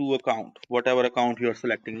to account, whatever account you are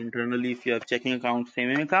selecting. Internally, if you have checking account,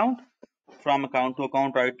 saving account, from account to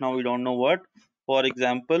account, right now we don't know what. For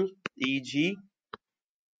example, e.g.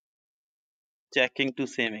 checking to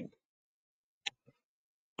saving,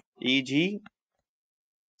 e.g.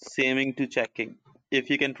 saving to checking. If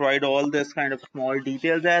you can provide all this kind of small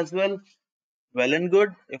details as well, well and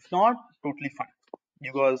good. If not, totally fine.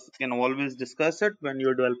 You guys can always discuss it when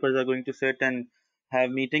your developers are going to sit and have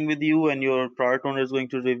meeting with you, and your product owner is going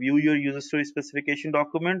to review your user story specification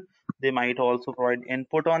document. They might also provide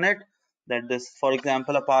input on it, that this, for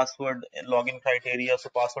example, a password login criteria. So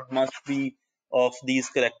password must be of these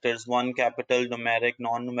characters, one capital, numeric,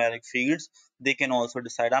 non-numeric fields. They can also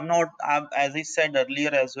decide. As I said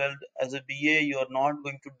earlier as well, as a BA, you are not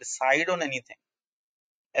going to decide on anything.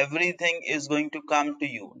 Everything is going to come to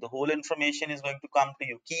you. The whole information is going to come to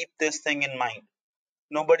you. Keep this thing in mind.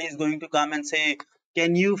 Nobody is going to come and say,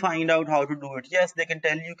 Can you find out how to do it? Yes, they can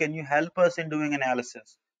tell you, can you help us in doing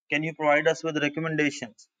analysis? Can you provide us with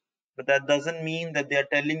recommendations? But that doesn't mean that they are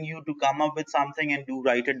telling you to come up with something and do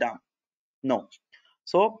write it down. No.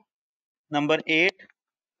 So number 8,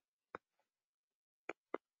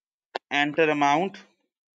 enter amount.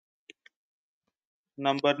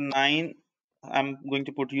 Number 9, I'm going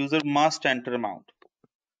to put user must enter amount.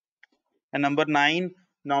 And number 9,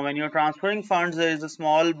 now when you're transferring funds, there is a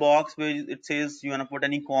small box where it says you want to put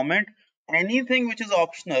any comment. Anything which is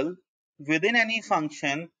optional within any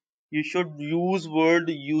function, you should use word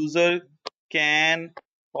user can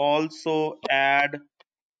also add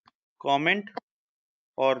comment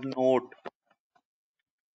or note.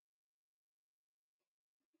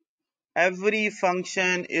 Every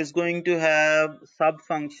function is going to have sub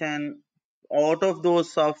function. Out of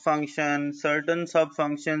those sub functions, certain sub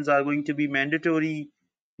functions are going to be mandatory.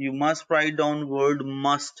 You must write down word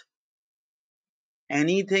must.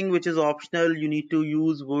 Anything which is optional, you need to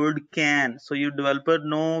use word can, so your developer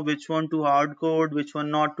know which one to hard code, which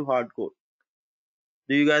one not to hard code.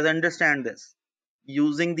 Do you guys understand this?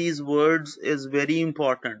 Using these words is very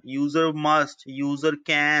important. User must, user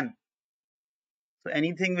can. So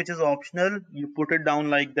anything which is optional, you put it down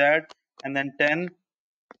like that. And then 10,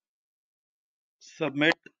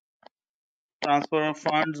 submit transfer of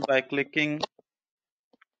funds by clicking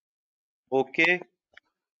OK,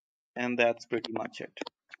 and that's pretty much it.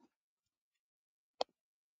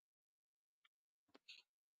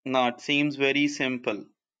 Now it seems very simple.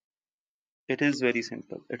 It is very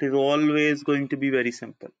simple. It is always going to be very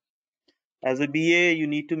simple. As a BA, you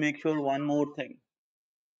need to make sure one more thing.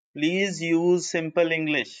 Please use simple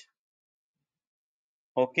English.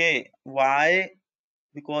 Okay, why?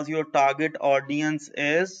 Because your target audience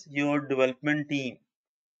is your development team.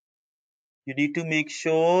 You need to make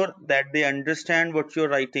sure that they understand what you're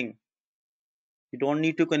writing. You don't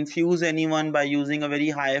need to confuse anyone by using a very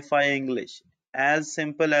hi-fi English. As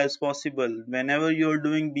simple as possible. Whenever you're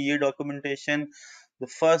doing BA documentation, the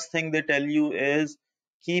first thing they tell you is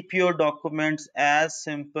keep your documents as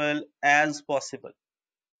simple as possible.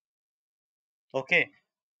 Okay,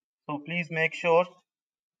 so please make sure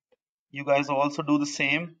you guys also do the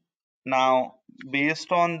same. Now,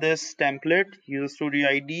 based on this template, user story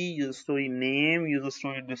ID, user story name, user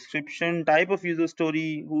story description, type of user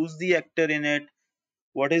story, who's the actor in it,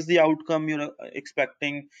 what is the outcome you're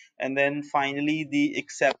expecting, and then finally the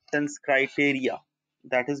acceptance criteria.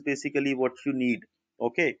 That is basically what you need.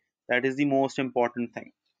 Okay, that is the most important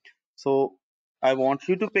thing. So I want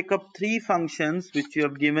you to pick up 3 functions which you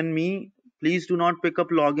have given me. Please do not pick up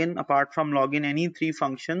login. Apart from login, any 3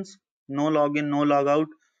 functions, no login, no logout,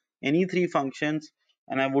 any 3 functions,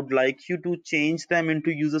 and I would like you to change them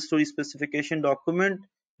into user story specification document.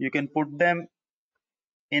 You can put them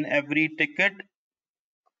in every ticket.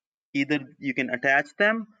 Either you can attach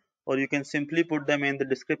them or you can simply put them in the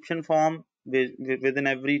description form. Within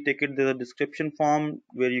every ticket there's a description form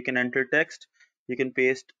where you can enter text. You can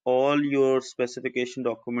paste all your specification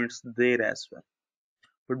documents there as well.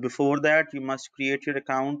 But before that, you must create your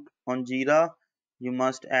account on Jira. You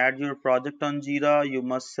must add your project on Jira. You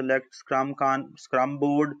must select Scrum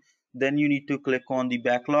board. Then you need to click on the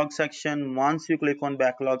backlog section. Once you click on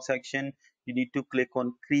backlog section, you need to click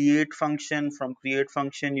on create function. From create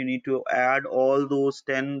function, you need to add all those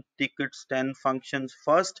 10 tickets, 10 functions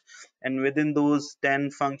first. And within those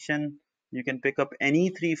 10 functions, you can pick up any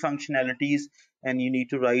 3 functionalities, and you need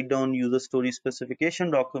to write down user story specification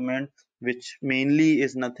document, which mainly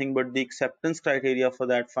is nothing but the acceptance criteria for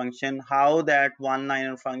that function, how that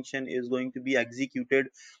one-liner function is going to be executed,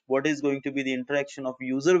 what is going to be the interaction of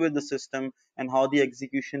user with the system, and how the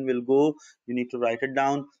execution will go. You need to write it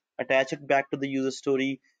down, attach it back to the user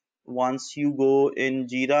story. Once you go in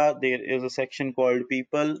Jira, there is a section called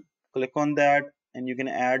people. Click on that and you can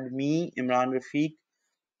add me, Imran Rafiq,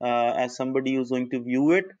 as somebody who's going to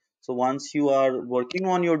view it. So once you are working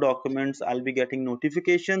on your documents, I'll be getting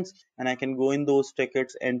notifications and I can go in those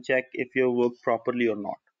tickets and check if you worked properly or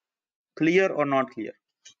not. Clear or not clear?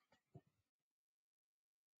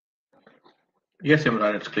 Yes,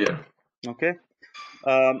 Imran, it's clear. Okay.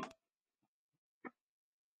 Um,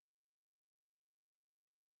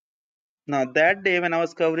 Now that day when I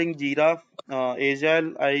was covering Jira,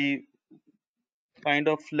 Agile, I kind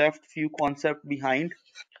of left few concepts behind.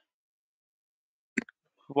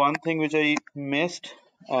 One thing which I missed,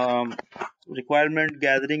 requirement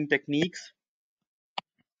gathering techniques.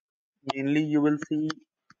 Mainly you will see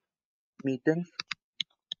meetings.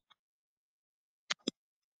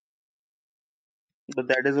 but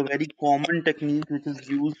that is a very common technique which is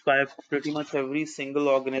used by pretty much every single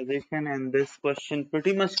organization, and this question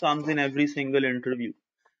pretty much comes in every single interview.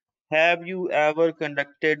 Have you ever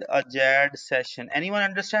conducted a JAD session? Anyone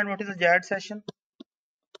understand what is a JAD session?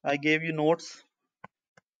 I gave you notes.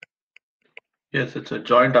 Yes, it's a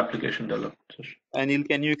joint application development session. Anil,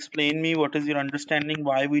 can you explain me what is your understanding,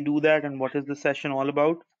 why we do that, and what is the session all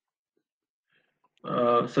about?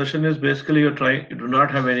 Session is basically you do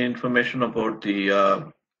not have any information about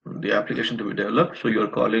the application to be developed, so you're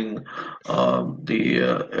calling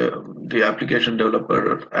the application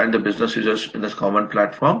developer and the business users in this common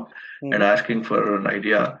platform and asking for an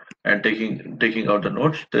idea and taking out the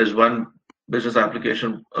notes. There's one business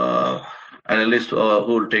application analyst who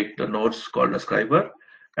will take the notes called a scriber,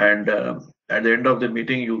 and at the end of the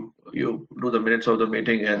meeting, you do the minutes of the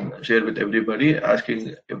meeting and share with everybody,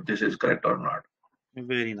 asking if this is correct or not.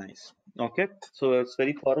 Very nice. Okay, so it's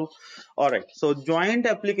very thorough. All right, so joint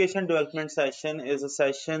application development session is a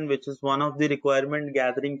session which is one of the requirement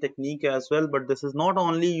gathering technique as well, but this is not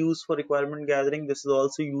only used for requirement gathering, this is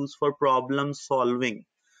also used for problem solving.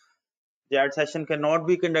 JAD session cannot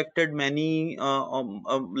be conducted many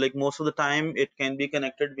like most of the time it can be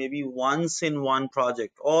connected maybe once in one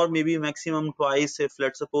project, or maybe maximum twice. If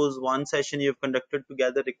let's suppose one session you have conducted to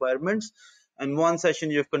gather requirements, and one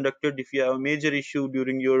session you have conducted if you have a major issue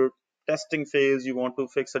during your testing phase, you want to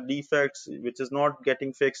fix a defects which is not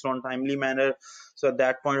getting fixed on timely manner. So at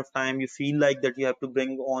that point of time you feel like that you have to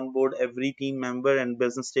bring on board every team member and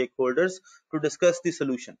business stakeholders to discuss the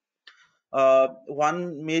solution.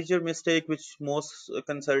 One major mistake which most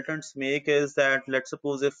consultants make is that, let's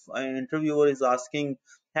suppose if an interviewer is asking,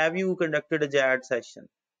 have you conducted a JAD session?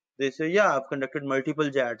 They say, yeah, I've conducted multiple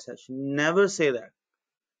JAD sessions. Never say that.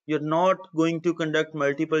 You're not going to conduct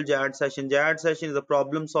multiple JAD sessions. JAD session is a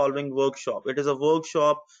problem solving workshop. It is a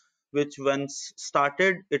workshop which once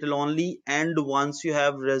started, it will only end once you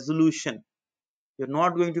have resolution. You're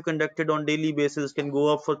not going to conduct it on daily basis. It can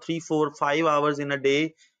go up for 3 4 5 hours in a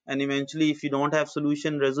day, and eventually if you don't have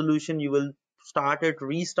solution resolution, you will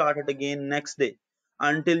restart it again next day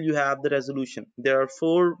until you have the resolution. There are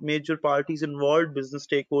four major parties involved: business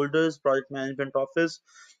stakeholders, project management office,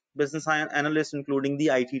 business analyst, including the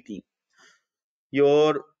IT team.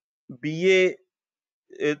 Your BA,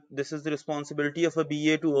 this is the responsibility of a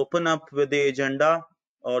BA to open up with the agenda,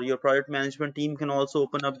 or your project management team can also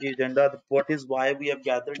open up the agenda. What is why we have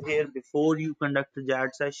gathered here? Before you conduct a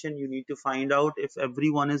JAD session, you need to find out if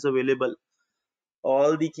everyone is available.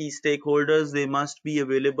 All the key stakeholders, they must be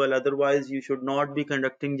available, otherwise you should not be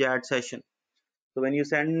conducting JAD session. So when you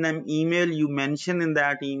send them email, you mention in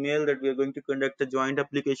that email that we are going to conduct a joint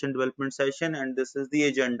application development session and this is the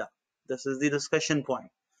agenda, this is the discussion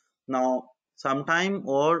point. Now sometime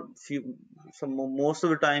or most of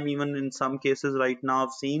the time, even in some cases right now,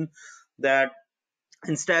 I've seen that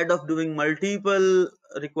instead of doing multiple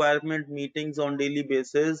requirement meetings on daily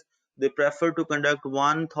basis, they prefer to conduct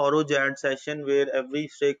one thorough JAD session where every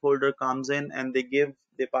stakeholder comes in and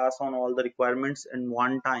they pass on all the requirements in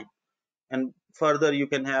one time. And further you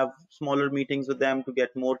can have smaller meetings with them to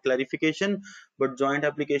get more clarification, but joint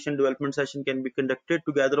application development session can be conducted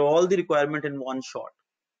to gather all the requirement in one shot.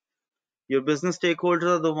 Your business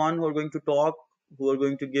stakeholders are the one who are going to talk, who are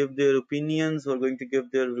going to give their opinions, who are going to give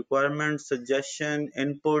their requirements, suggestion,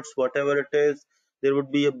 inputs, whatever it is. There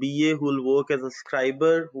would be a BA who will work as a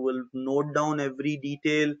scriber, who will note down every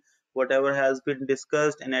detail, whatever has been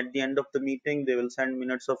discussed, and at the end of the meeting, they will send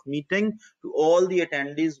minutes of meeting to all the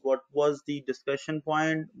attendees. What was the discussion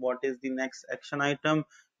point? What is the next action item?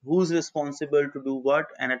 Who's responsible to do what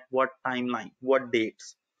and at what timeline, what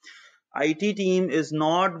dates? IT team is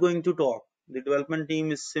not going to talk. The development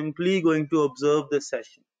team is simply going to observe this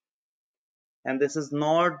session. And this is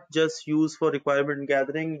not just used for requirement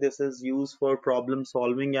gathering, this is used for problem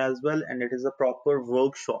solving as well, and it is a proper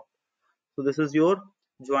workshop. So this is your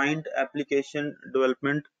joint application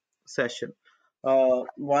development session.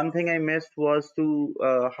 One thing I missed was to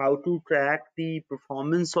how to track the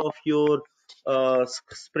performance of your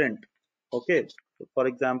sprint. Okay, so for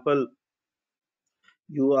example,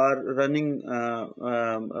 you are running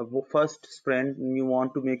a first sprint and you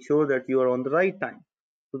want to make sure that you are on the right time.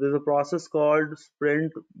 So there's a process called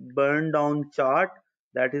sprint burn down chart.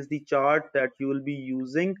 That is the chart that you will be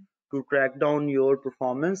using to track down your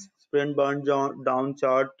performance. Sprint burn down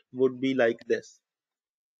chart would be like this.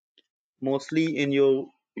 Mostly you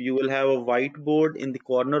will have a whiteboard in the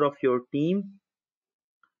corner of your team.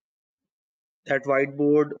 That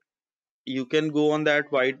whiteboard, you can go on that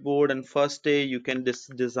whiteboard and first day you can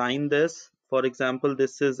design this. For example,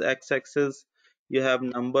 this is x-axis, you have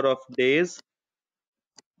number of days,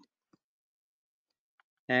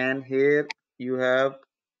 and here you have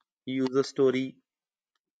user story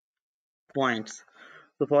points.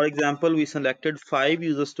 So for example, we selected 5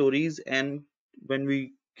 user stories, and when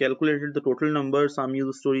we calculated the total number, some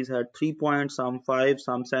user stories had 3 points, some 5,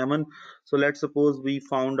 some 7. So let's suppose we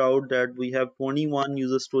found out that we have 21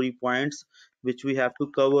 user story points which we have to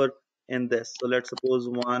cover in this. So let's suppose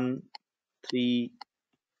 1, 3,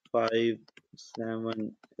 5,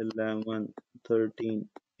 7, 11, 13,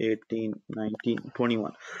 18, 19,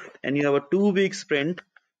 21. And you have a 2-week sprint.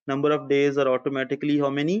 Number of days are automatically how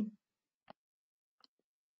many?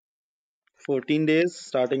 14 days,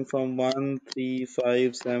 starting from 1, 3,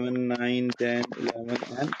 5, 7, 9, 10, 11,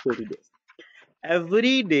 and 40 days.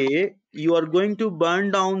 Every day you are going to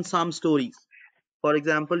burn down some stories. For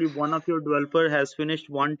example, if one of your developer has finished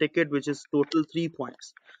one ticket which is total 3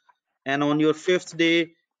 points, and on your 5th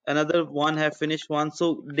day another one have finished one,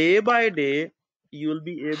 so day by day you will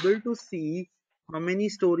be able to see how many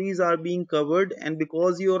stories are being covered, and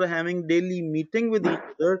because you are having daily meeting with each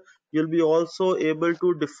other, you'll be also able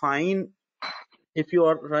to define if you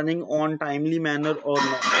are running on timely manner or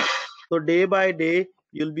not. So day by day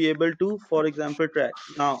you'll be able to, for example, track.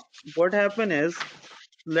 Now what happen is,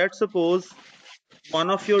 let's suppose one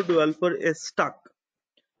of your developer is stuck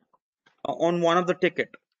on one of the ticket,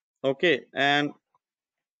 okay, and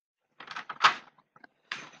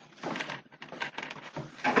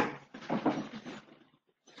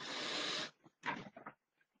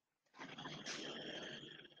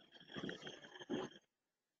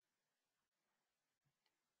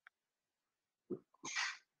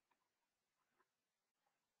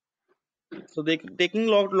so they taking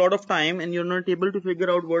lot of time and you're not able to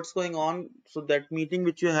figure out what's going on. So that meeting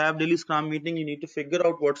which you have, daily scrum meeting, you need to figure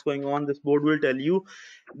out what's going on. This board will tell you.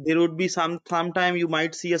 There would be sometime you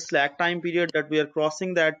might see a slack time period that we are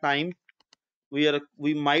crossing that time.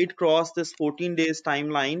 We might cross this 14 days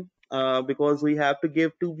timeline because we have to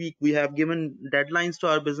give 2 week. We have given deadlines to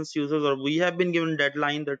our business users, or we have been given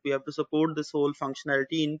deadline that we have to support this whole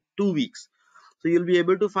functionality in 2 weeks. So you'll be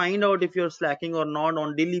able to find out if you're slacking or not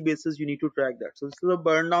on daily basis. You need to track that. So this is a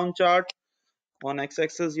burn down chart. On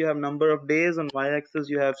x-axis you have number of days, on y-axis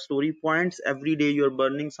you have story points. Every day you're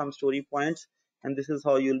burning some story points, and this is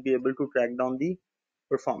how you'll be able to track down the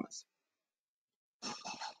performance.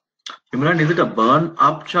 Imran, is it a burn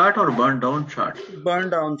up chart or burn down chart? Burn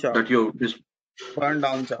down chart. That you Burn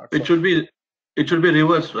down chart. it should be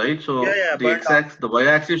reversed, right? So Yeah, the x-axis, the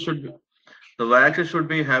y-axis should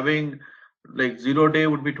be having like 0 day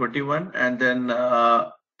would be 21, and then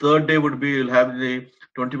third day would be, you'll have the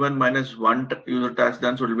 21 minus 1 user task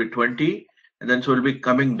done, so it'll be 20, and then so it'll be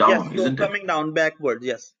coming down, yes, isn't so it? coming down backwards,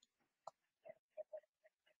 yes.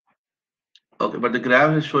 Okay, but the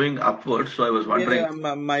graph is showing upwards, so I was wondering,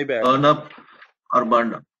 My bad. burn up or burn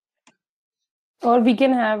down. Or we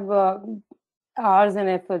can have hours and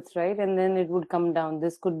efforts, right? And then it would come down.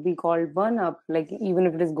 This could be called burn up, like even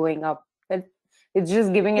if it is going up. It's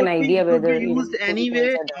just giving an idea Could be whether used story points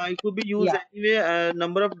anyway. are done. It could be used Yeah. anyway.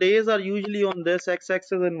 Number of days are usually on this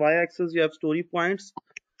x-axis, and y-axis you have story points.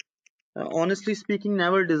 Honestly speaking,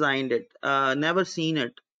 never designed it, never seen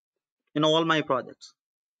it in all my projects.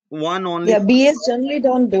 One only. Yeah, BAs generally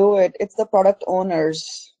don't do it. It's the product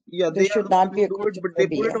owners. Yeah, This they are should the one not be who a do it, question but for they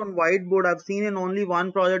put it BA. on whiteboard. I've seen in only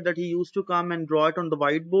one project that he used to come and draw it on the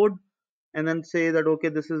whiteboard and then say that, okay,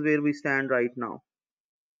 this is where we stand right now.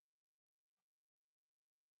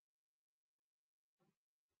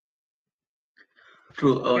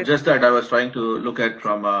 True. Okay. Just that I was trying to look at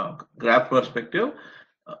from a graph perspective.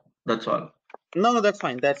 That's all. No, that's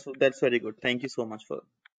fine. That's very good. Thank you so much for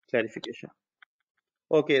clarification.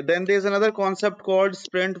 Okay, then there's another concept called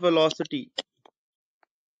sprint velocity.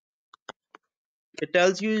 It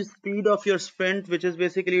tells you speed of your sprint, which is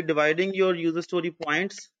basically dividing your user story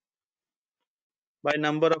points by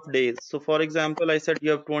number of days. So for example, I said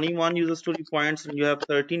you have 21 user story points and you have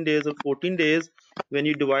 13 days or 14 days. When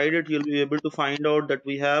you divide it, you'll be able to find out that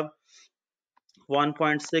we have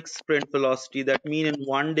 1.6 sprint velocity. That means in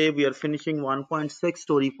one day we are finishing 1.6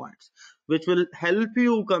 story points, which will help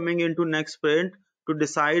you coming into next sprint to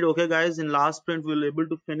decide, okay guys, in last sprint we'll able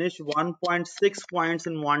to finish 1.6 points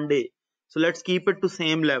in one day, so let's keep it to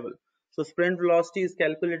same level. So sprint velocity is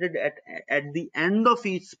calculated at the end of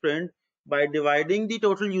each sprint by dividing the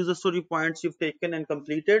total user story points you've taken and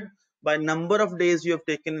completed by number of days you have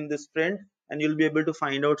taken in this sprint, and you'll be able to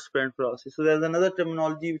find out sprint velocity. So there's another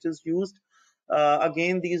terminology which is used.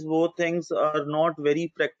 Again, these both things are not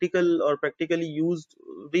very practical or practically used.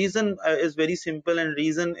 Reason is very simple, and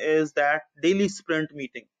reason is that daily sprint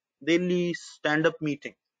meeting, daily stand-up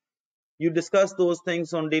meeting, You discuss those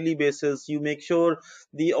things on daily basis. You make sure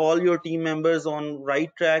the all your team members on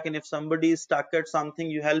right track, and if somebody is stuck at something,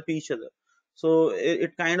 you help each other. So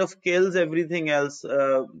it kind of kills everything else.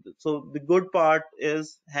 So the good part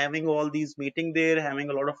is having all these meeting there, having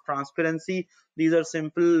a lot of transparency. These are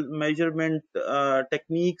simple measurement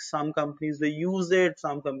techniques. Some companies they use it,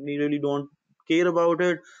 some companies really don't care about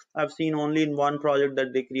it. I've seen only in one project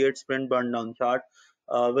that they create sprint burn down chart.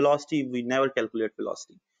 Velocity, we never calculate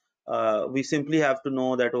velocity. We simply have to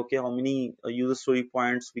know that okay, how many user story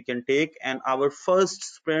points we can take, and our first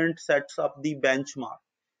sprint sets up the benchmark,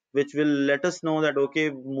 which will let us know that okay,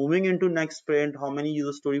 moving into next sprint, how many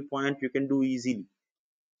user story point you can do easily.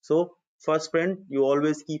 So first sprint, you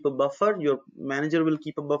always keep a buffer. Your manager will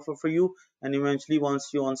keep a buffer for you, and eventually once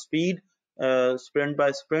you're on speed, sprint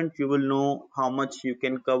by sprint, you will know how much you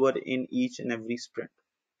can cover in each and every sprint.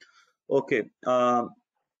 Okay. Imran,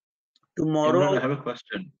 I Tomorrow. have a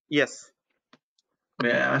question. Yes.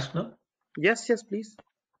 May I ask now? Yes, please.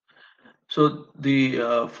 So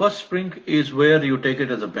the first sprint is where you take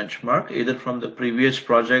it as a benchmark, either from the previous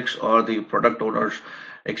projects or the product owner's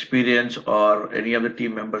experience or any other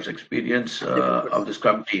team members' experience of Developers. the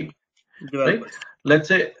Scrum team, right? Developers. Let's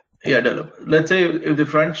say, yeah, develop. Let's say if the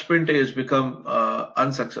front sprint is become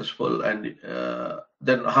unsuccessful, and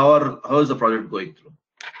then how is the project going through?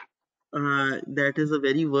 That is a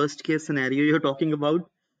very worst case scenario you're talking about.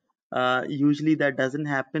 Usually that doesn't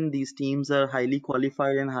happen. These teams are highly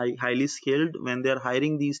qualified and highly skilled. When they're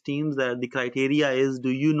hiring these teams, the criteria is, do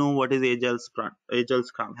you know what is Agile Scrum? Agile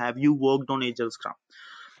Scrum. Have you worked on Agile Scrum?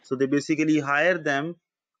 So they basically hire them.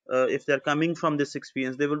 If they're coming from this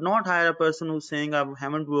experience, they will not hire a person who's saying I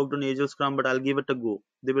haven't worked on Agile Scrum, but I'll give it a go.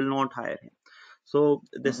 They will not hire him. So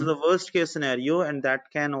this is Mhm. a worst case scenario, and that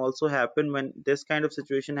can also happen when this kind of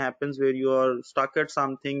situation happens where you are stuck at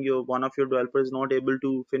something. One of your developers is not able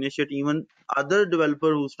to finish it. Even other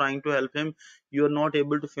developer who's trying to help him, you are not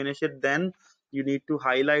able to finish it. Then you need to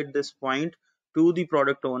highlight this point to the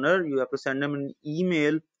product owner. You have to send them an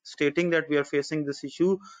email stating that we are facing this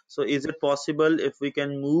issue. So is it possible if we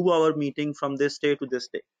can move our meeting from this day to this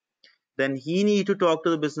day? Then he need to talk to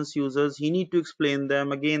the business users. He need to explain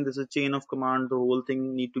them. Again, there's a chain of command. The whole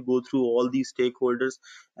thing need to go through all these stakeholders,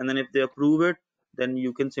 and then if they approve it, then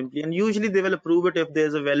you can simply, and usually they will approve it if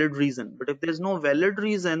there's a valid reason. But if there's no valid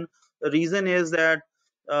reason, the reason is that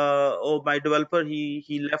oh, my developer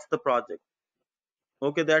he left the project.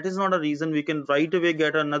 Okay, that is not a reason. We can right away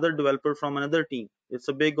get another developer from another team. It's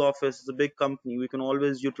a big office, it's a big company, we can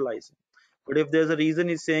always utilize it. But if there's a reason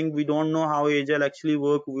he's saying we don't know how Agile actually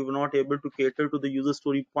work, we were not able to cater to the user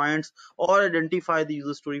story points or identify the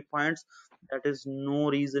user story points, that is no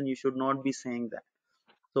reason. You should not be saying that.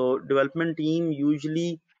 So development team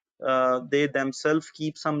usually they themselves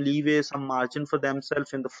keep some leeway, some margin for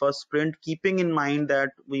themselves in the first sprint, keeping in mind that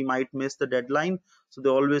we might miss the deadline. So they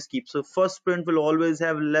always keep. So first sprint will always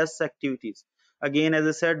have less activities. Again, as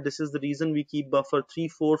I said, this is the reason we keep buffer 3,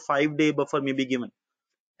 4, 5 day buffer may be given.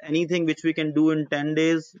 Anything which we can do in 10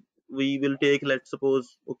 days, we will take. Let's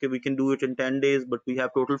suppose okay, we can do it in 10 days, but we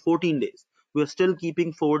have total 14 days. We are still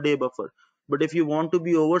keeping 4 day buffer. But if you want to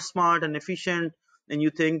be over smart and efficient, and you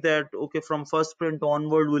think that okay, from first sprint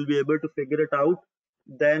onward we'll be able to figure it out,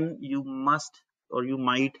 then you must or you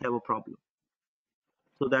might have a problem.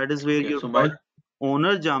 So that is where Okay, your so my product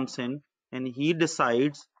owner jumps in, and he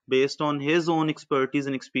decides based on his own expertise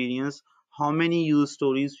and experience how many use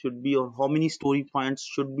stories should be or how many story points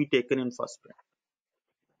should be taken in first sprint.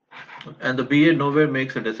 and the BA nowhere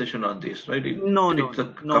makes a decision on this, right? No, no, It's a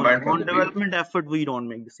no, no, no. command from On the BA. development effort, we don't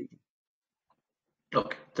make decisions.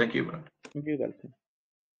 Okay, thank you, Imran. You're welcome.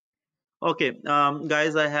 Okay,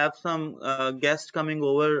 guys, I have some guests coming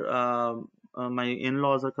over. My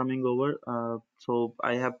in-laws are coming over, so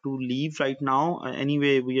I have to leave right now.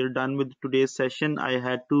 Anyway, we are done with today's session. I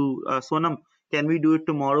had to, Sonam, can we do it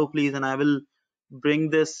tomorrow, please? And I will bring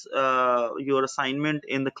this your assignment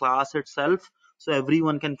in the class itself, so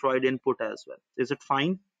everyone can provide input as well. Is it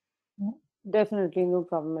fine? Definitely, no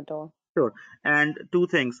problem at all. Sure. And two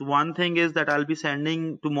things. One thing is that I'll be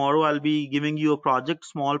sending tomorrow, I'll be giving you a project,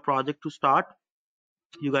 small project to start.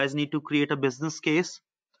 You guys need to create a business case,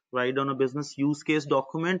 write down a business use case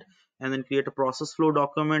document, and then create a process flow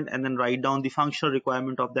document, and then write down the functional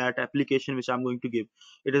requirement of that application which I'm going to give.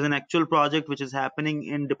 It is an actual project which is happening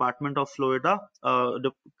in Department of Florida,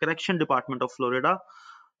 the correction department of Florida.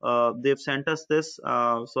 They've sent us this,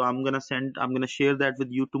 so I'm gonna share that with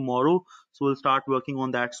you tomorrow. So we'll start working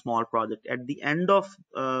on that small project. At the end of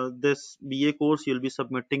this BA course, you'll be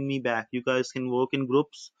submitting me back. You guys can work in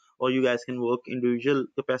groups, or you guys can work individual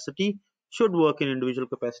capacity. Should work in individual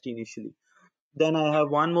capacity initially. Then I have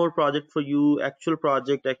one more project for you, actual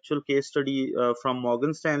project, actual case study from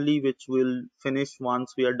Morgan Stanley, which will finish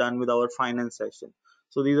once we are done with our finance session.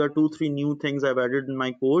 So these are 2-3 new things I've added in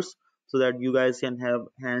my course so that you guys can have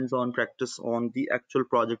hands-on practice on the actual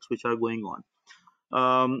projects which are going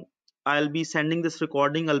on. I'll be sending this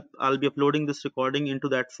recording. I'll be uploading this recording into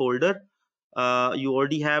that folder. You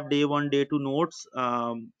already have day 1, day 2 notes.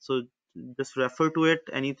 So just refer to it.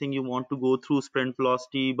 Anything you want to go through, sprint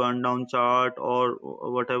velocity, burn down chart, or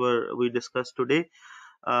whatever we discussed today.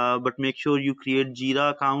 But make sure you create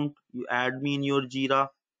Jira account. You add me in your Jira.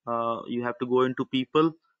 You have to go into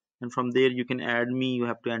people, and from there you can add me. You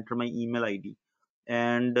have to enter my email ID.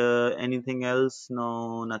 And anything else?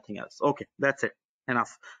 No, nothing else. Okay, that's it.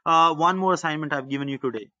 Enough. One more assignment I've given you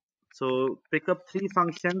today. So pick up 3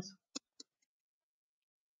 functions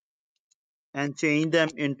and change them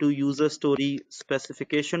into user story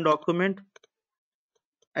specification document.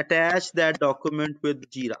 Attach that document with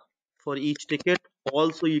Jira for each ticket.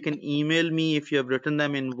 Also, you can email me if you have written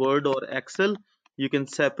them in Word or Excel. You can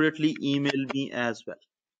separately email me as well.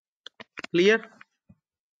 Clear?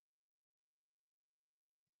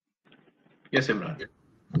 Yes, Imran.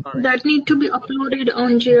 All right. That need to be uploaded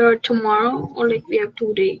on Jira tomorrow, or like we have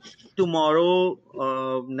 2 days. Tomorrow,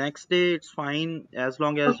 next day, it's fine as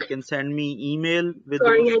long as you Okay. can send me email with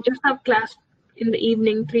Sorry, those. I just have class in the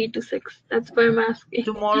evening, 3 to 6. That's why I'm asking.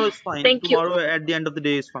 Tomorrow is fine. Thank you. Tomorrow at the end of the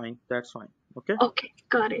day is fine. That's fine. Okay. Okay,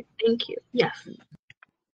 got it. Thank you. Yes.